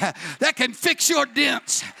somebody that can fix your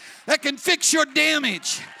dents, that can fix your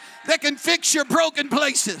damage, that can fix your broken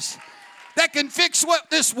places. that can fix what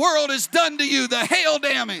this world has done to you, the hail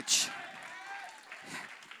damage.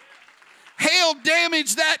 Hail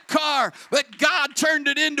damaged that car, but God turned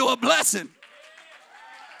it into a blessing.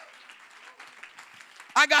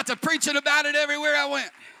 I got to preaching about it everywhere I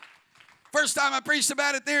went. First time I preached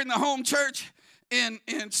about it there in the home church in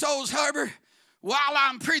Souls Harbor. While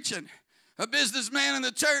I'm preaching, a businessman in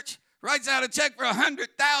the church writes out a check for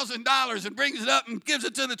 $100,000 and brings it up and gives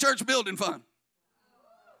it to the church building fund.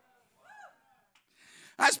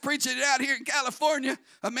 I was preaching it out here in California.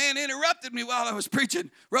 A man interrupted me while I was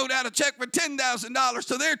preaching, wrote out a check for $10,000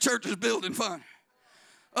 to their church's building fund.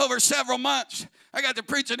 Over several months, I got to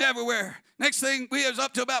preaching everywhere. Next thing, we was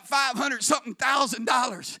up to about $500-something thousand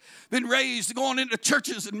been raised going into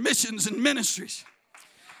churches and missions and ministries.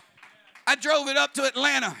 I drove it up to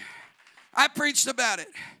Atlanta. I preached about it.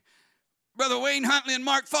 Brother Wayne Huntley and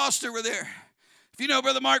Mark Foster were there. If you know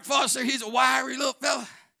Brother Mark Foster, he's a wiry little fella.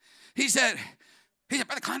 He said,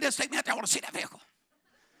 Brother Klinedinst, take me out there. I want to see that vehicle.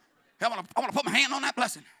 I want to put my hand on that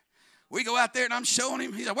blessing. We go out there and I'm showing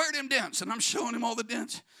him. He said, where are them dents? And I'm showing him all the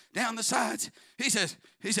dents down the sides. He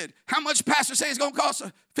said, how much pastor say it's going to cost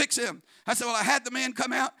to fix him? I said, well, I had the man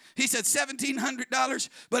come out. He said $1,700,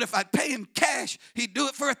 but if I'd pay him cash, he'd do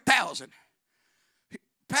it for $1,000.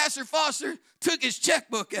 Pastor Foster took his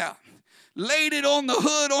checkbook out, laid it on the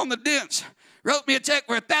hood on the dents, wrote me a check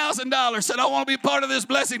for $1,000, said, I want to be part of this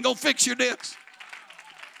blessing. Go fix your dents.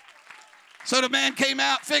 So the man came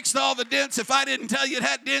out, fixed all the dents. If I didn't tell you it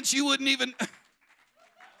had dents, you wouldn't even.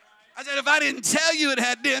 I said, if I didn't tell you it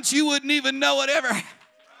had dents, you wouldn't even know it ever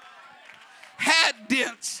had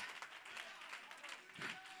dents.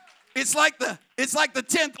 It's like the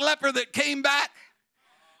 10th leper that came back.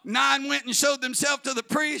 9 went and showed themselves to the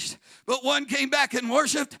priest, but 1 came back and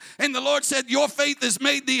worshiped, and the Lord said, your faith has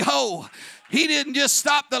made thee whole. He didn't just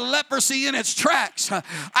stop the leprosy in its tracks.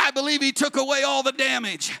 I believe he took away all the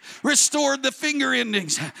damage, restored the finger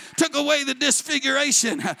endings, took away the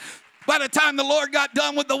disfiguration. By the time the Lord got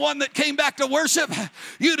done with the one that came back to worship,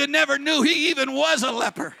 you'd have never knew he even was a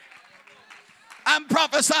leper. I'm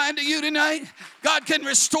prophesying to you tonight. God can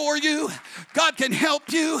restore you. God can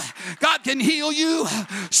help you. God can heal you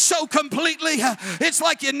so completely. It's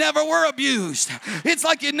like you never were abused. It's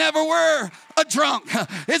like you never were a drunk.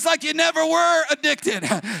 It's like you never were addicted.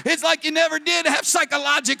 It's like you never did have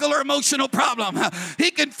psychological or emotional problem. He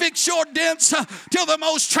can fix your dents till the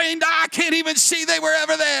most trained eye can't even see they were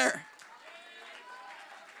ever there.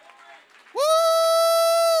 Woo!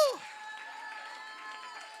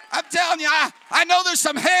 I'm telling you, I know there's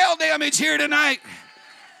some hail damage here tonight,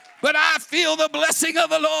 but I feel the blessing of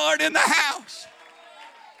the Lord in the house.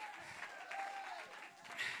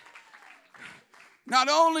 Not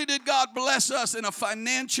only did God bless us in a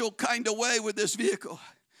financial kind of way with this vehicle,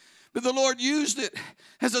 but the Lord used it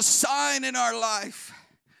as a sign in our life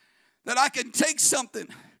that I can take something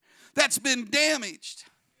that's been damaged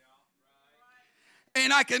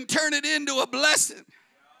and I can turn it into a blessing.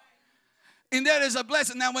 And that is a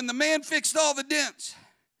blessing. Now, when the man fixed all the dents,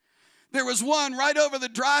 there was one right over the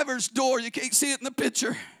driver's door. You can't see it in the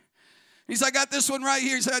picture. He said, I got this one right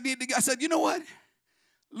here. He said, I said, you know what?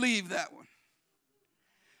 Leave that one.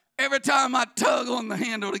 Every time I tug on the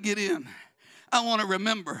handle to get in, I want to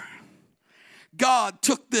remember God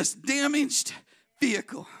took this damaged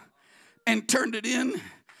vehicle and turned it into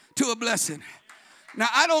a blessing. Now,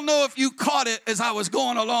 I don't know if you caught it as I was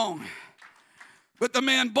going along, but the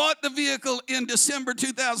man bought the vehicle in December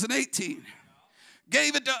 2018,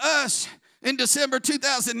 gave it to us in December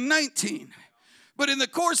 2019. But in the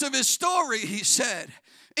course of his story, he said,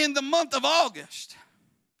 in the month of August,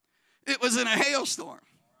 it was in a hailstorm.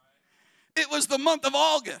 It was the month of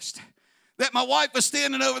August that my wife was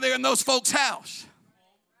standing over there in those folks' house,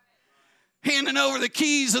 handing over the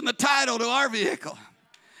keys and the title to our vehicle.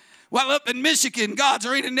 While up in Michigan, God's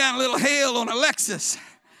raining down a little hail on a Lexus.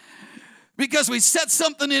 Because we set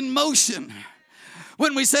something in motion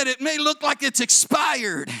when we said it may look like it's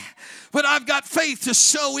expired, but I've got faith to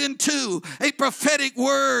sow into a prophetic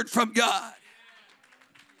word from God.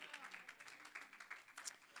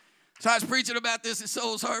 So I was preaching about this at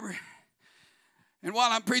Souls Harbor. And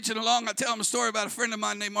while I'm preaching along, I tell him a story about a friend of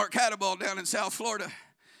mine named Mark Hadaball down in South Florida.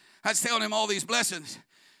 I was telling him all these blessings.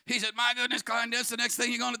 He said, my goodness, Klinedinst, the next thing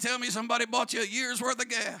you're going to tell me is somebody bought you a year's worth of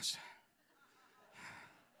gas.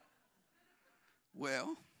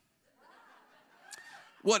 Well,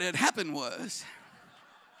 what had happened was,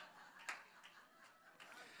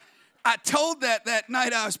 I told that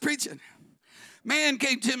night I was preaching. Man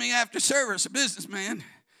came to me after service, a businessman,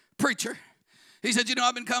 preacher. He said, you know,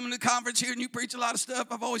 I've been coming to the conference here and you preach a lot of stuff.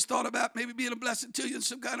 I've always thought about maybe being a blessing to you in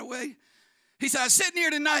some kind of way. He said, I was sitting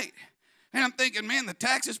here tonight And I'm thinking, man, the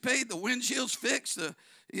taxes paid, the windshield's fixed, the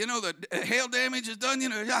hail damage is done.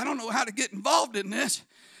 I don't know how to get involved in this.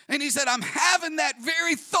 And he said, I'm having that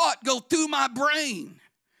very thought go through my brain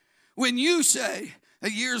when you say a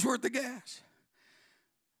year's worth of gas.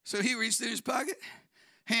 So he reached in his pocket,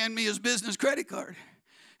 handed me his business credit card,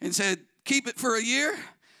 and said, keep it for a year.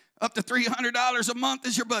 Up to $300 a month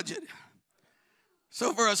is your budget.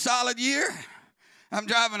 So for a solid year, I'm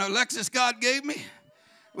driving a Lexus God gave me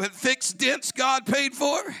with fixed dents God paid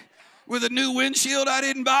for, with a new windshield I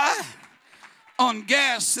didn't buy, on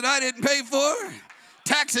gas that I didn't pay for,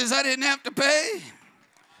 taxes I didn't have to pay.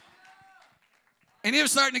 And it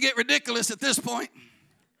was starting to get ridiculous at this point.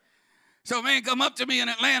 So a man come up to me in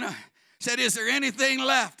Atlanta, said, is there anything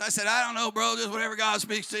left? I said, I don't know, bro, just whatever God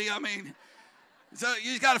speaks to you. So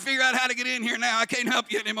you just got to figure out how to get in here now. I can't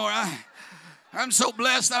help you anymore. I'm so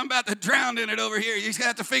blessed, I'm about to drown in it over here. You just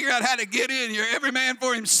have to figure out how to get in here. Every man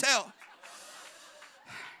for himself.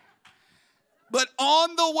 But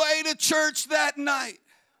on the way to church that night,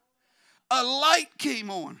 a light came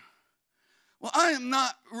on. Well, I am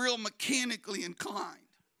not real mechanically inclined.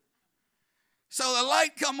 So the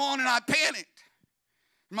light come on and I panicked.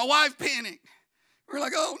 My wife panicked. We're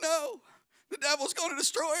like, oh no, the devil's going to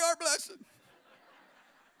destroy our blessing.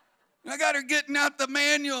 And I got her getting out the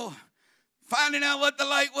manual, finding out what the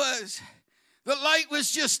light was. The light was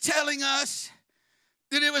just telling us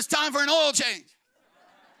that it was time for an oil change.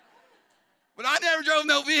 But I never drove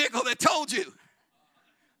no vehicle that told you.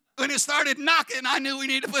 When it started knocking, I knew we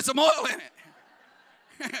needed to put some oil in it.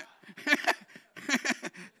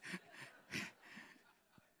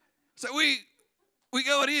 So we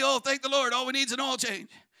go to oil, thank the Lord. All we need is an oil change.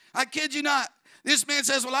 I kid you not. This man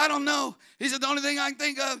says, well, I don't know. He said, the only thing I can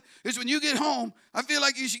think of is when you get home, I feel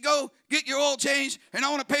like you should go get your oil change, and I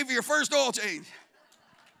want to pay for your first oil change.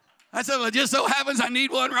 I said, well, it just so happens I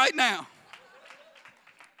need one right now.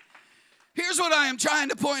 Here's what I am trying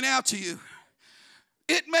to point out to you.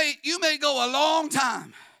 You may go a long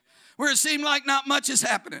time where it seemed like not much is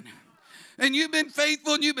happening. And you've been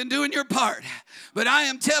faithful and you've been doing your part. But I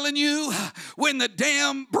am telling you, when the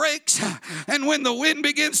dam breaks and when the wind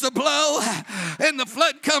begins to blow and the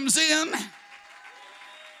flood comes in,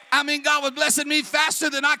 God was blessing me faster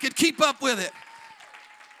than I could keep up with it.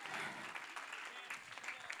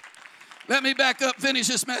 Let me back up, finish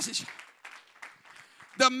this message.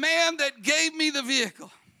 The man that gave me the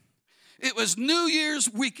vehicle, it was New Year's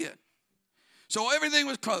weekend. So everything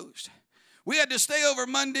was closed. We had to stay over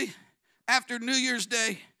Monday after New Year's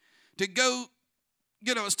Day to go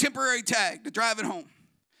get a temporary tag to drive it home.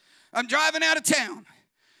 I'm driving out of town.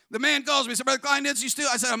 The man calls me. He said, Brother Klinedinst, you still?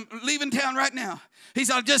 I said, I'm leaving town right now. He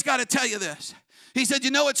said, I just got to tell you this. He said,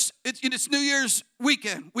 it's New Year's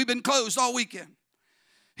weekend. We've been closed all weekend.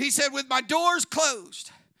 He said, with my doors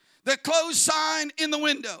closed, the closed sign in the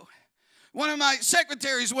window, one of my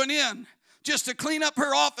secretaries went in just to clean up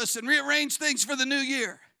her office and rearrange things for the new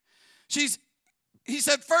year. He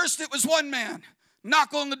said, first it was one man,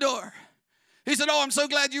 knock on the door. He said, oh, I'm so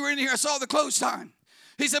glad you were in here. I saw the close sign.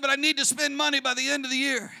 He said, but I need to spend money by the end of the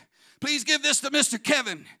year. Please give this to Mr.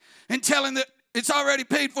 Kevin and tell him that it's already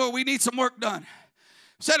paid for. We need some work done.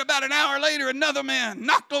 Said about an hour later, another man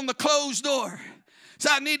knocked on the closed door.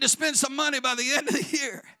 Said, I need to spend some money by the end of the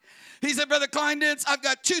year. He said, Brother Klinedinst, I've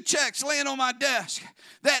got 2 checks laying on my desk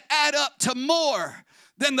that add up to more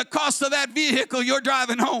than the cost of that vehicle you're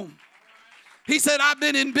driving home. He said, I've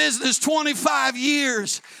been in business 25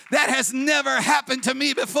 years. That has never happened to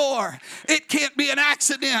me before. It can't be an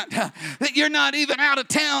accident that you're not even out of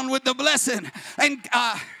town with the blessing. And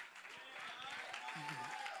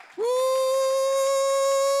woo!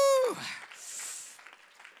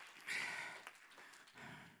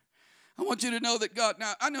 I want you to know that God,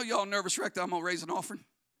 now I know y'all nervous wreck that I'm going to raise an offering.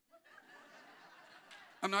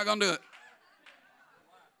 I'm not going to do it.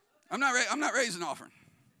 I'm not raising an offering.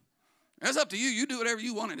 That's up to you. You do whatever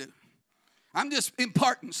you want to do. I'm just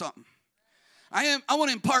imparting something. I want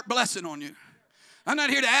to impart blessing on you. I'm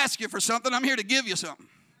not here to ask you for something. I'm here to give you something.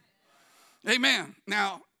 Amen.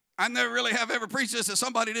 Now, I never really have ever preached this that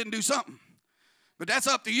somebody didn't do something. But that's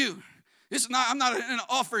up to you. I'm not in an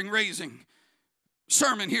offering raising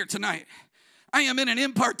sermon here tonight. I am in an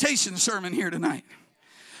impartation sermon here tonight.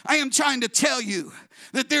 I am trying to tell you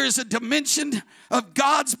that there is a dimension of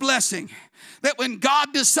God's blessing, that when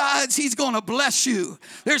God decides he's going to bless you,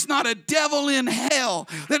 there's not a devil in hell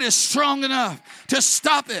that is strong enough to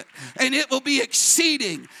stop it. And it will be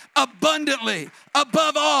exceeding abundantly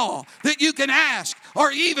above all that you can ask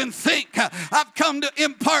or even think. I've come to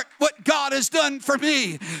impart what God has done for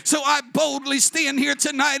me. So I boldly stand here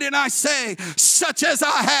tonight and I say, such as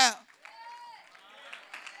I have,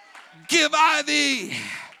 give I thee.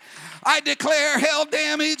 I declare hell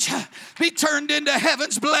damage be turned into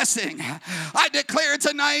heaven's blessing. I declare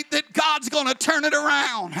tonight that God's going to turn it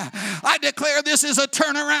around. I declare this is a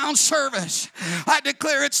turnaround service. I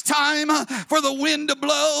declare it's time for the wind to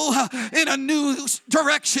blow in a new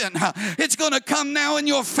direction. It's going to come now in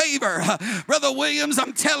your favor. Brother Williams,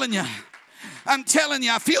 I'm telling you,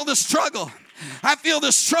 I feel the struggle. I feel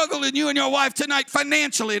the struggle in you and your wife tonight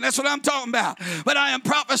financially, and that's what I'm talking about. But I am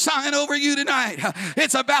prophesying over you tonight.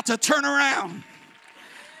 It's about to turn around.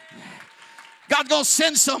 God's going to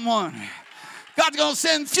send someone. God's going to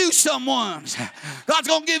send few someones. God's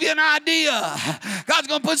going to give you an idea. God's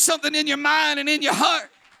going to put something in your mind and in your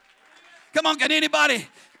heart. Come on, can anybody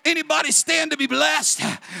stand to be blessed?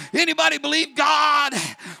 Anybody believe God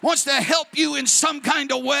wants to help you in some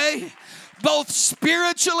kind of way, both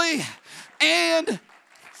spiritually and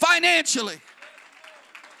financially?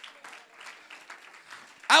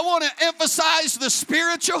 I want to emphasize the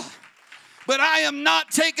spiritual, but I am not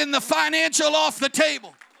taking the financial off the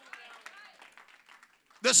table.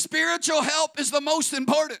 The spiritual help is the most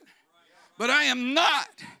important, but I am not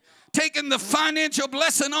taking the financial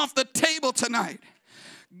blessing off the table tonight.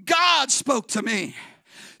 God spoke to me,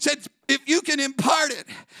 said, if you can impart it,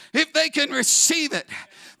 if they can receive it,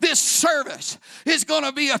 this service is going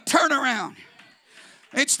to be a turnaround.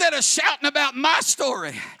 Instead of shouting about my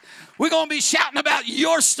story, we're going to be shouting about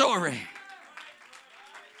your story.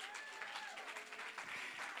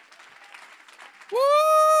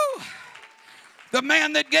 Woo! The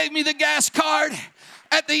man that gave me the gas card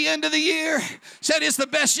at the end of the year said it's the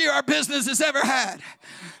best year our business has ever had.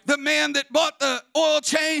 The man that bought the oil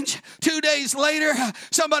change, 2 days later,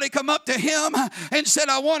 somebody come up to him and said,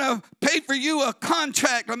 I want to pay for you a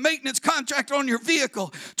contract, a maintenance contract on your vehicle,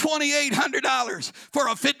 $2,800 for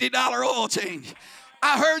a $50 oil change.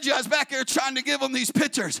 I heard you. I was back here trying to give them these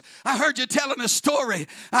pictures. I heard you telling a story.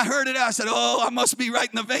 I heard it. I said, oh, I must be right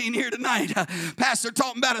in the vein here tonight. Pastor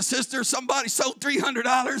talking about a sister. Somebody sold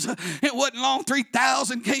 $300. It wasn't long.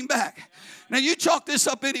 $3,000 came back. Now, you chalk this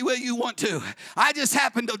up any way you want to. I just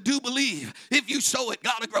happen to do believe if you sow it,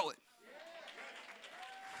 God will grow it.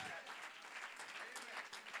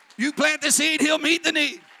 You plant the seed, he'll meet the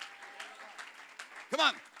need. Come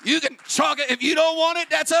on. You can chalk it. If you don't want it,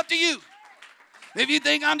 that's up to you. If you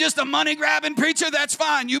think I'm just a money-grabbing preacher, that's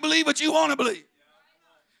fine. You believe what you want to believe.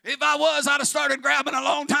 If I was, I'd have started grabbing a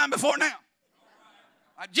long time before now.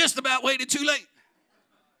 I just about waited too late.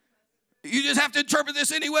 You just have to interpret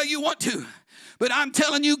this any way you want to. But I'm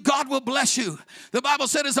telling you, God will bless you. The Bible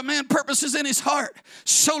said as a man purposes in his heart,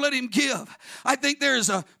 so let him give. I think there's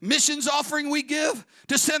a missions offering we give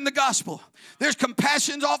to send the gospel. There's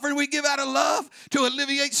compassion offering we give out of love to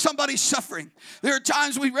alleviate somebody's suffering. There are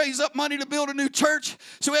times we raise up money to build a new church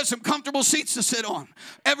so we have some comfortable seats to sit on.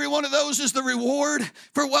 Every one of those is the reward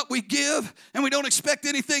for what we give, and we don't expect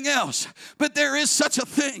anything else. But there is such a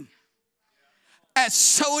thing as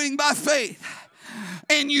sowing by faith,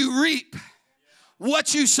 and you reap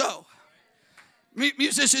what you sow.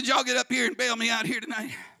 Musicians, y'all get up here and bail me out here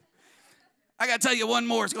tonight. I got to tell you one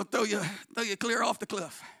more. It's going to throw you clear off the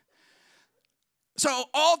cliff. So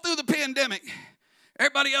all through the pandemic,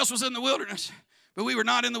 everybody else was in the wilderness, but we were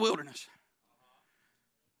not in the wilderness.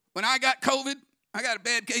 When I got COVID, I got a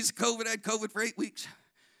bad case of COVID. I had COVID for 8 weeks.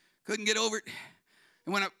 Couldn't get over it.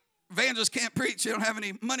 And when evangelists can't preach, they don't have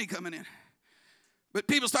any money coming in. But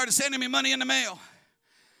people started sending me money in the mail.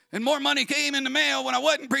 And more money came in the mail when I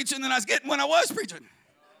wasn't preaching than I was getting when I was preaching.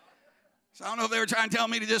 So I don't know if they were trying to tell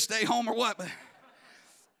me to just stay home or what, but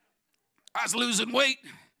I was losing weight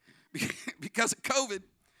because of COVID.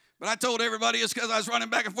 But I told everybody it's because I was running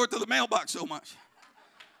back and forth to the mailbox so much.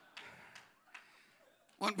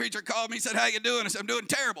 One preacher called me and said, how you doing? I said, I'm doing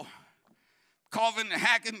terrible. Coughing,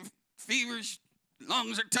 hacking, fevers,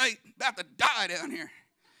 lungs are tight, about to die down here.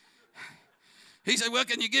 He said, well,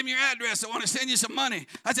 can you give me your address? I want to send you some money.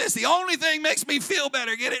 I said, it's the only thing makes me feel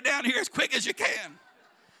better. Get it down here as quick as you can.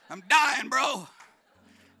 I'm dying, bro.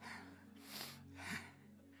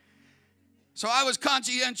 So I was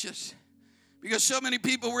conscientious because so many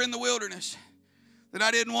people were in the wilderness that I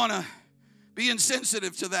didn't want to be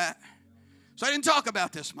insensitive to that. So I didn't talk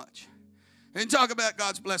about this much. I didn't talk about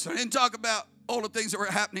God's blessing. I didn't talk about all the things that were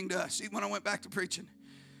happening to us, even when I went back to preaching.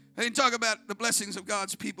 I didn't talk about the blessings of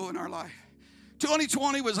God's people in our life.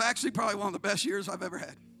 2020 was actually probably one of the best years I've ever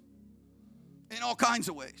had in all kinds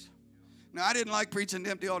of ways. Now, I didn't like preaching to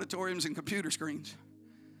empty auditoriums and computer screens.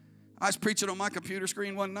 I was preaching on my computer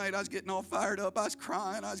screen one night. I was getting all fired up. I was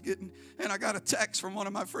crying. And I got a text from one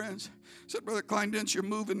of my friends. Said, Brother Klinedinst, you're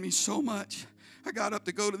moving me so much. I got up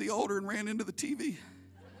to go to the altar and ran into the TV.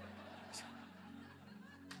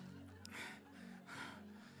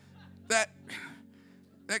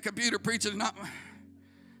 that computer preaching is not.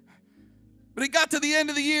 But it got to the end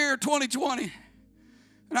of the year, 2020,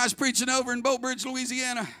 and I was preaching over in Bow Bridge,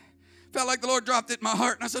 Louisiana. Felt like the Lord dropped it in my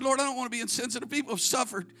heart. And I said, Lord, I don't want to be insensitive. People have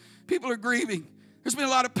suffered. People are grieving. There's been a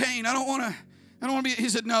lot of pain. I don't want to be. He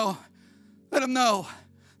said, no, let them know.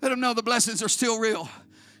 Let them know the blessings are still real.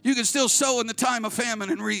 You can still sow in the time of famine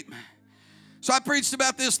and reap. So I preached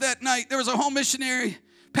about this that night. There was a home missionary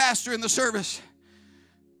pastor in the service.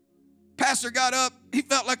 Pastor got up. He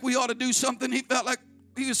felt like we ought to do something. He felt like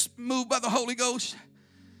he was moved by the Holy Ghost.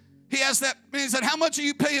 He asked that man, he said, how much are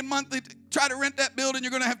you paying monthly to try to rent that building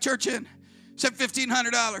you're going to have church in? He said,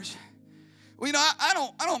 $1,500. Well, you know,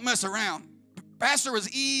 I don't mess around. Pastor was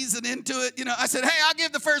easing into it. You know, I said, hey, I'll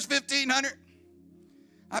give the first $1,500.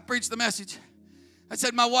 I preached the message. I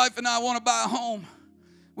said, my wife and I want to buy a home.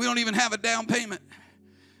 We don't even have a down payment.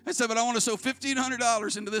 I said, but I want to sow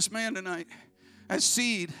 $1,500 into this man tonight as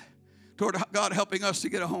seed toward God helping us to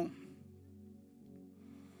get a home.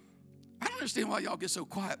 I don't understand why y'all get so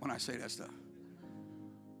quiet when I say that stuff.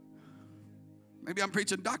 Maybe I'm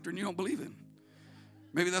preaching doctrine you don't believe in.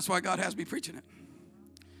 Maybe that's why God has me preaching it.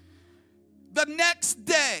 The next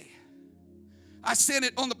day, I sent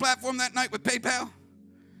it on the platform that night with PayPal.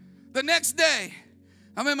 The next day,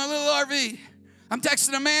 I'm in my little RV. I'm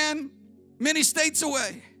texting a man many states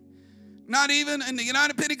away, not even in the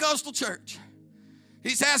United Pentecostal Church.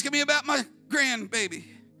 He's asking me about my grandbaby.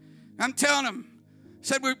 I'm telling him,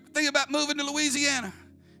 said, we're thinking about moving to Louisiana.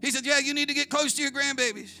 He said, yeah, you need to get close to your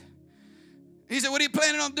grandbabies. He said, what are you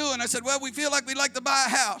planning on doing? I said, well, we feel like we'd like to buy a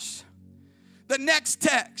house. The next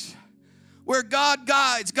text, where God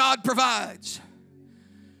guides, God provides.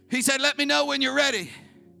 He said, let me know when you're ready.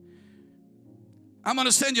 I'm going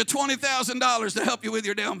to send you $20,000 to help you with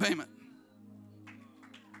your down payment.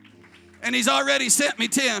 And he's already sent me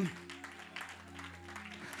 10.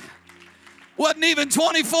 Wasn't even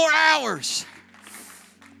 24 hours.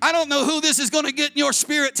 I don't know who this is going to get in your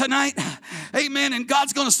spirit tonight. Amen. And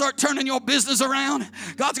God's going to start turning your business around.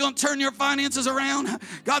 God's going to turn your finances around.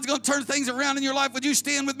 God's going to turn things around in your life. Would you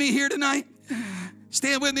stand with me here tonight?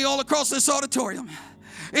 Stand with me all across this auditorium.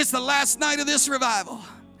 It's the last night of this revival.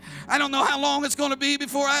 I don't know how long it's going to be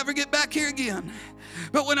before I ever get back here again.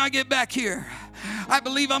 But when I get back here, I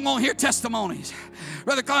believe I'm going to hear testimonies.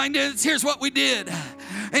 Brother Klinedinst, here's what we did.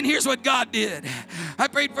 And here's what God did. I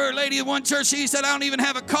prayed for a lady in one church. She said, I don't even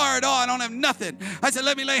have a car at all. I don't have nothing. I said,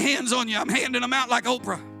 let me lay hands on you. I'm handing them out like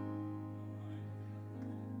Oprah.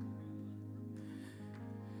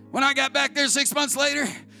 When I got back there 6 months later,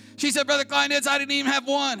 she said, Brother Klinedinst, I didn't even have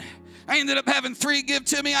one. I ended up having 3 give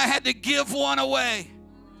to me. I had to give one away.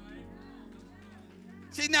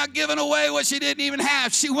 She's now giving away what she didn't even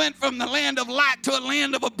have. She went from the land of lack to a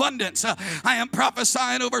land of abundance. I am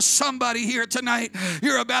prophesying over somebody here tonight.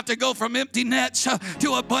 You're about to go from empty nets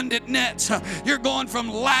to abundant nets. You're going from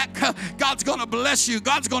lack. God's going to bless you.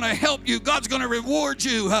 God's going to help you. God's going to reward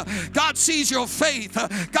you. God sees your faith.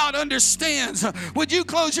 God understands. Would you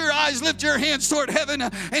close your eyes, lift your hands toward heaven,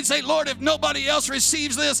 and say, Lord, if nobody else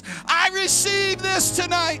receives this, I receive this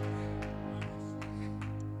tonight.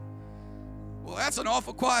 Well, that's an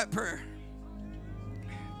awful quiet prayer.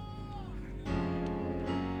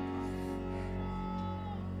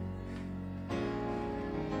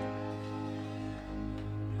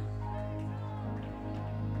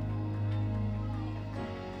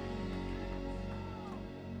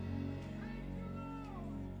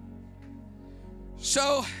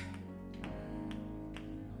 So,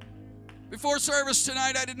 before service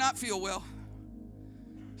tonight, I did not feel well.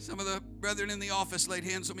 Some of the brethren in the office laid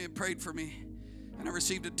hands on me and prayed for me. And I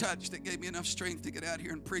received a touch that gave me enough strength to get out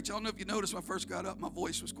here and preach. I don't know if you noticed when I first got up, my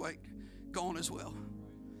voice was quite gone as well.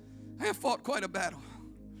 I have fought quite a battle.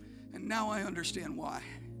 And now I understand why.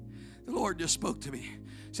 The Lord just spoke to me.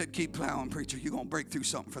 Said, keep plowing, preacher. You're going to break through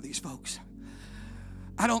something for these folks.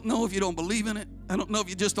 I don't know if you don't believe in it. I don't know if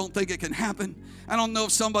you just don't think it can happen. I don't know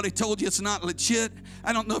if somebody told you it's not legit.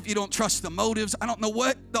 I don't know if you don't trust the motives. I don't know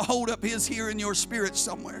what the holdup is here in your spirit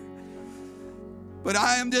somewhere. But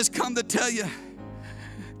I am just come to tell you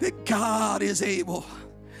that God is able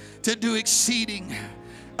to do exceeding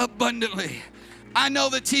abundantly. I know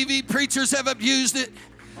the TV preachers have abused it.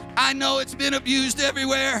 I know it's been abused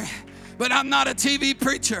everywhere, but I'm not a TV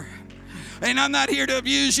preacher. And I'm not here to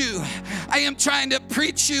abuse you. I am trying to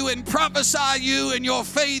preach you and prophesy you and your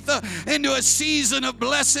faith into a season of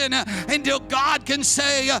blessing until God can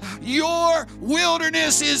say, your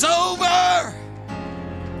wilderness is over.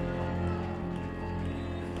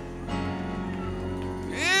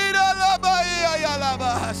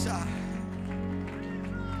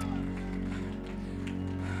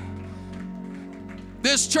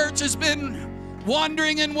 This church has been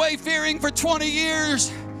wandering and wayfaring for 20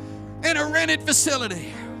 years in a rented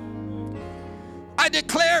facility. I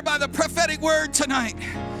declare by the prophetic word tonight,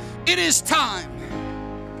 it is time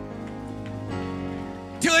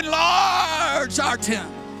to enlarge our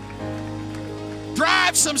tent.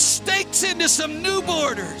 Drive some stakes into some new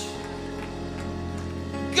borders.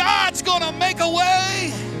 God's going to make a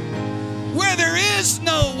way where there is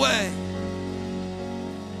no way.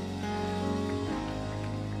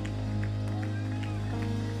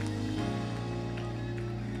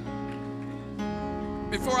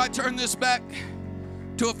 Before I turn this back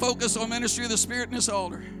to a focus on ministry of the Spirit in this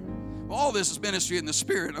altar, well, all this is ministry in the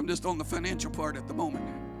Spirit. I'm just on the financial part at the moment.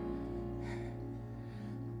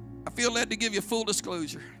 I feel led to give you full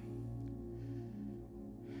disclosure.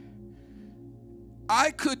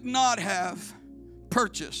 I could not have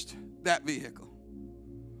purchased that vehicle.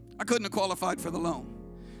 I couldn't have qualified for the loan.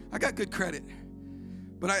 I got good credit,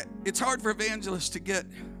 but it's hard for evangelists to get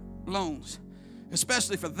loans,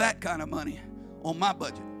 especially for that kind of money on my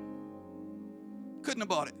budget. Couldn't have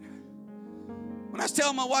bought it. When I was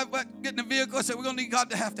telling my wife about getting a vehicle, I said, we're going to need God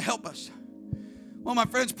to have to help us. One of my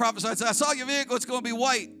friends prophesied, said, I saw your vehicle, it's going to be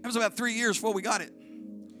white. It was about 3 years before we got it.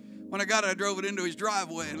 When I got it, I drove it into his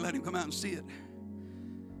driveway and let him come out and see it.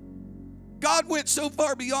 God went so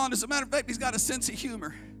far beyond. As a matter of fact, he's got a sense of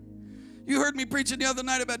humor. You heard me preaching the other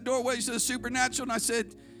night about doorways to the supernatural, and I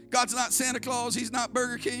said, God's not Santa Claus, he's not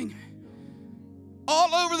Burger King.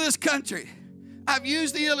 All over this country, I've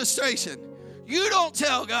used the illustration. You don't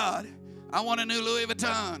tell God, I want a new Louis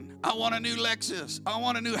Vuitton. I want a new Lexus. I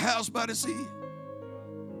want a new house by the sea.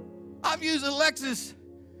 I've used a Lexus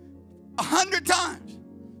 100 times.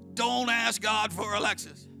 Don't ask God for a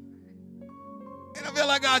Lexus. And I feel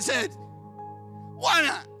like God said, why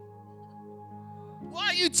not? Why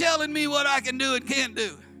are you telling me what I can do and can't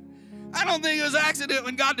do? I don't think it was an accident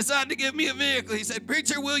when God decided to give me a vehicle. He said,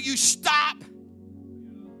 preacher, will you stop?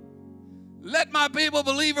 Let my people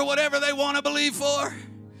believe for whatever they want to believe for.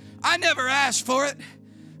 I never asked for it.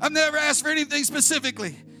 I've never asked for anything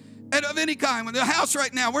specifically and of any kind. With the house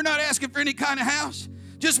right now, we're not asking for any kind of house.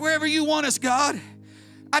 Just wherever you want us, God.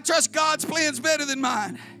 I trust God's plan's better than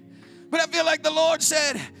mine. But I feel like the Lord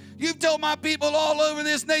said, you've told my people all over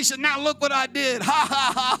this nation, now look what I did. Ha,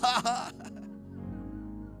 ha, ha, ha, ha.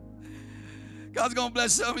 God's going to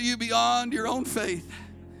bless some of you beyond your own faith,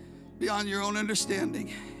 beyond your own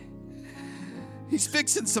understanding. He's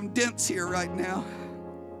fixing some dents here right now.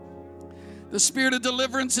 The spirit of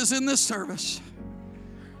deliverance is in this service.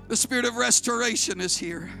 The spirit of restoration is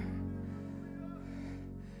here.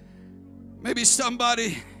 Maybe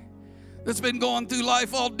somebody that's been going through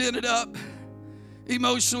life all dented up,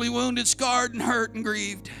 emotionally wounded, scarred, and hurt and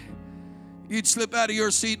grieved. You'd slip out of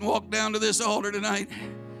your seat and walk down to this altar tonight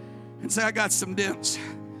and say, I got some dents,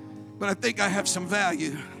 but I think I have some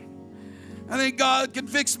value. I think God can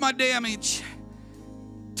fix my damage,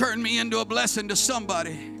 turn me into a blessing to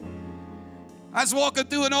somebody. I was walking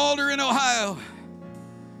through an altar in Ohio,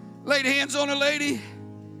 laid hands on a lady,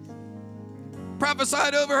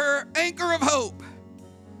 prophesied over her, anchor of hope.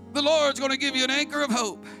 The Lord's going to give you an anchor of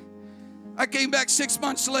hope. I came back 6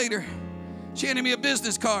 months later. She handed me a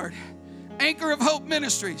business card. Anchor of Hope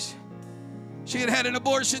Ministries. She had had an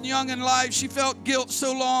abortion young in life. She felt guilt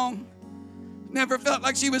so long. Never felt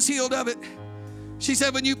like she was healed of it. She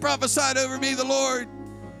said, when you prophesied over me, the Lord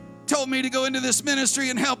told me to go into this ministry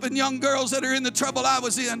and helping young girls that are in the trouble I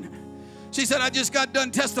was in. She said, I just got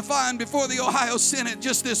done testifying before the Ohio Senate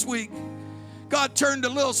just this week. God turned a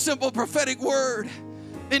little simple prophetic word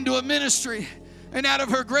into a ministry, and out of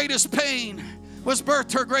her greatest pain was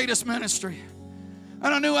birthed her greatest ministry. I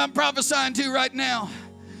don't know who I'm prophesying to right now,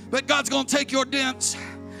 but God's going to take your dents.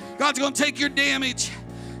 God's going to take your damage.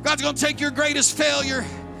 God's going to take your greatest failure.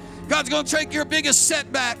 God's going to take your biggest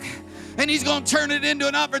setback, and he's going to turn it into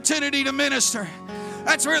an opportunity to minister.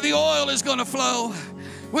 That's where the oil is going to flow.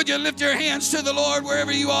 Would you lift your hands to the Lord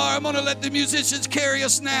wherever you are? I'm going to let the musicians carry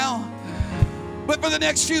us now. But for the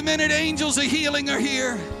next few minutes, angels of healing are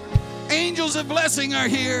here. Angels of blessing are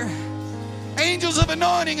here. Angels of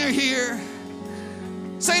anointing are here.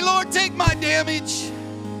 Say, Lord, take my damage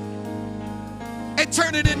and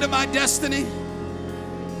turn it into my destiny.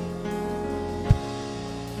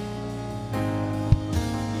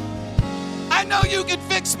 I know you can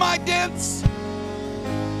fix my dents.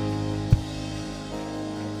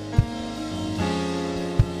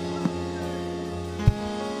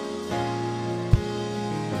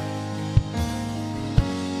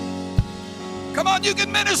 Come on, you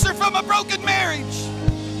can minister from a broken marriage.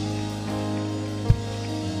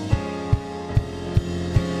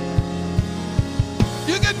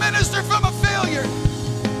 You can minister from a failure.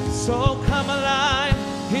 So come alive.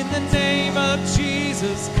 the name of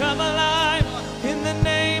Jesus, come alive. In the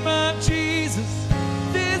name of Jesus,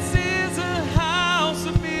 this is a house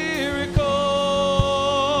of miracles.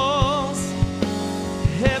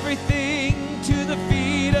 Everything to the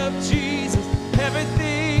feet of Jesus.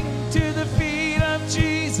 Everything to the feet of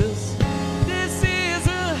Jesus. This is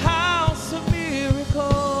a house of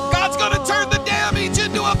miracles. God's going to turn the damage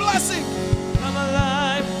into a blessing. Come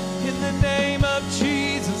alive in the name of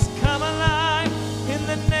Jesus. Come alive in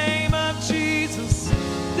the name of Jesus.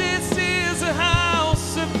 This is a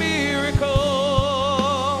house of miracles.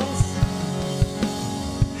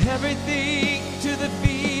 Everything to the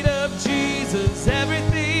feet of Jesus.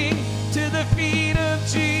 Everything to the feet of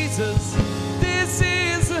Jesus. This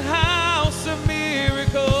is a house of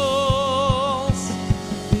miracles.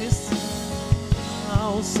 This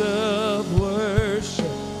house of worship.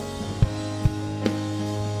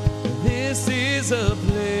 This is a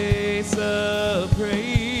place of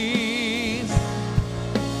praise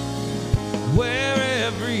where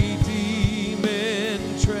every demon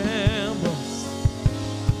trembles,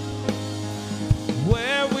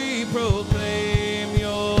 where we proclaim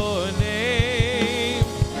your name.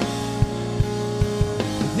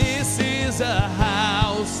 This is a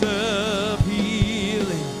house of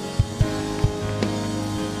healing.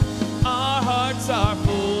 Our hearts are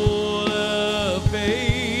full of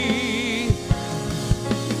faith.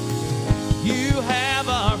 You have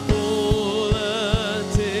our full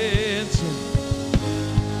attention.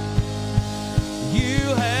 You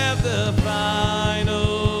have the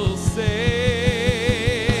final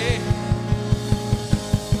say.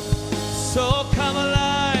 So come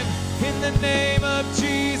alive in the name of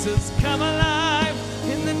Jesus. Come alive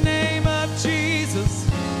in the name of Jesus.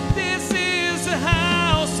 This is a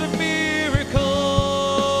house of miracles.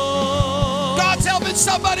 God's helping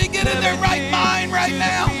somebody get in their right mind right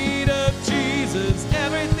now.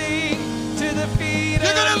 Everything to the feet of Jesus.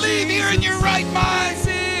 You're going to leave here in your right mind. This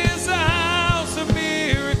is a house of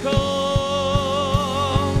miracles.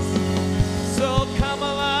 So come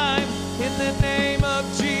alive in the name of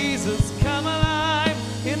Jesus. Come alive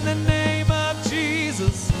in the name of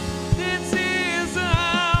Jesus. This is a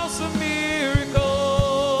house of miracles.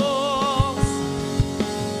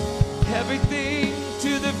 Everything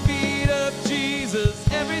to the feet of Jesus.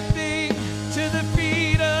 Everything to the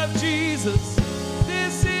feet of Jesus.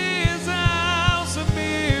 This is a house of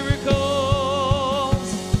miracles.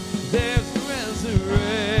 There's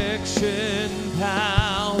resurrection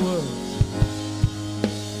power.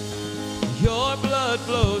 Your blood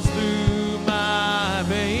flows through my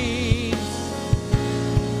veins.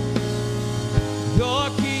 Your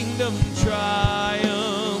kingdom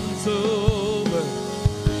triumphs over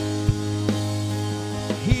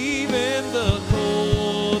even the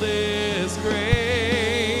coldest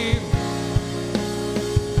grave.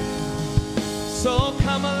 So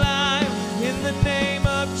come alive in the name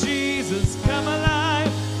of Jesus. Come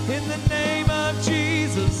alive in the name of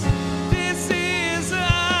Jesus. This is a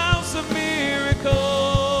house of miracles.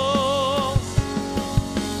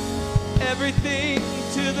 Everything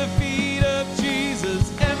to the feet of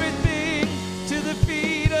Jesus. Everything to the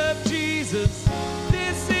feet of Jesus.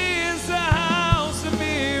 This is a house of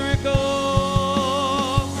miracles.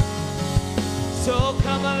 So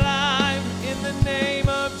come alive in the name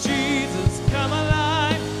of Jesus. Come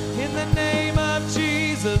alive in the name of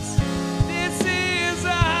Jesus. This is a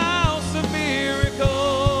house of miracles.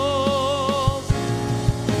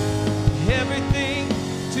 Everything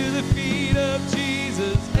to the feet of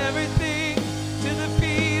Jesus. Everything to the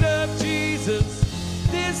feet of Jesus.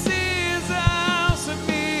 This is a house of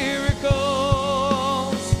miracles.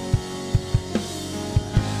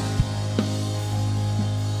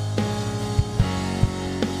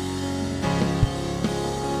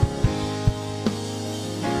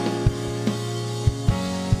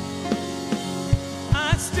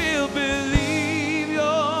 I still believe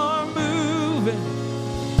you're moving.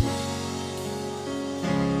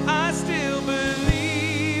 I still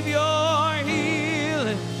believe you're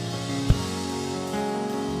healing.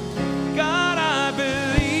 God, I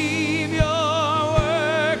believe you're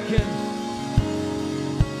working.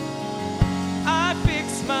 I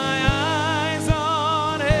fix my eyes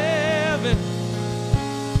on heaven.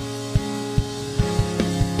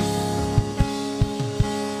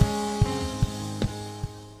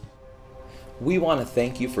 We want to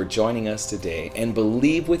thank you for joining us today and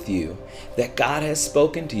believe with you that God has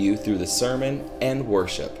spoken to you through the sermon and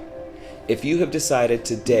worship. If you have decided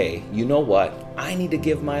today, you know what, I need to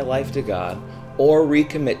give my life to God, or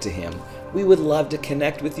recommit to Him, we would love to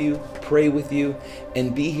connect with you, pray with you,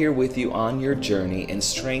 and be here with you on your journey in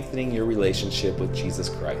strengthening your relationship with Jesus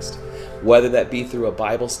Christ. Whether that be through a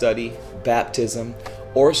Bible study, baptism,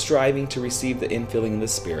 or striving to receive the infilling of the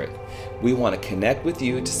Spirit, we want to connect with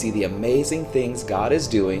you to see the amazing things God is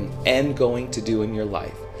doing and going to do in your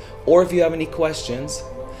life. Or if you have any questions,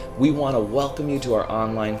 we want to welcome you to our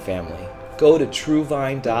online family. Go to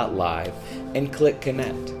truevine.live and click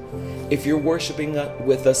connect. If you're worshiping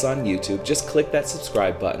with us on YouTube, just click that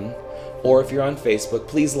subscribe button. Or if you're on Facebook,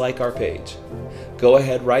 please like our page. Go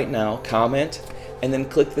ahead right now, comment, and then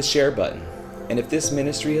click the share button. And if this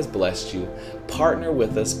ministry has blessed you, partner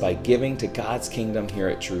with us by giving to God's kingdom here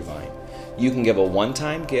at True Vine. You can give a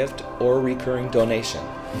one-time gift or a recurring donation.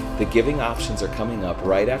 The giving options are coming up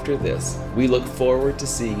right after this. We look forward to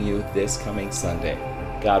seeing you this coming Sunday.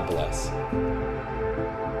 God bless.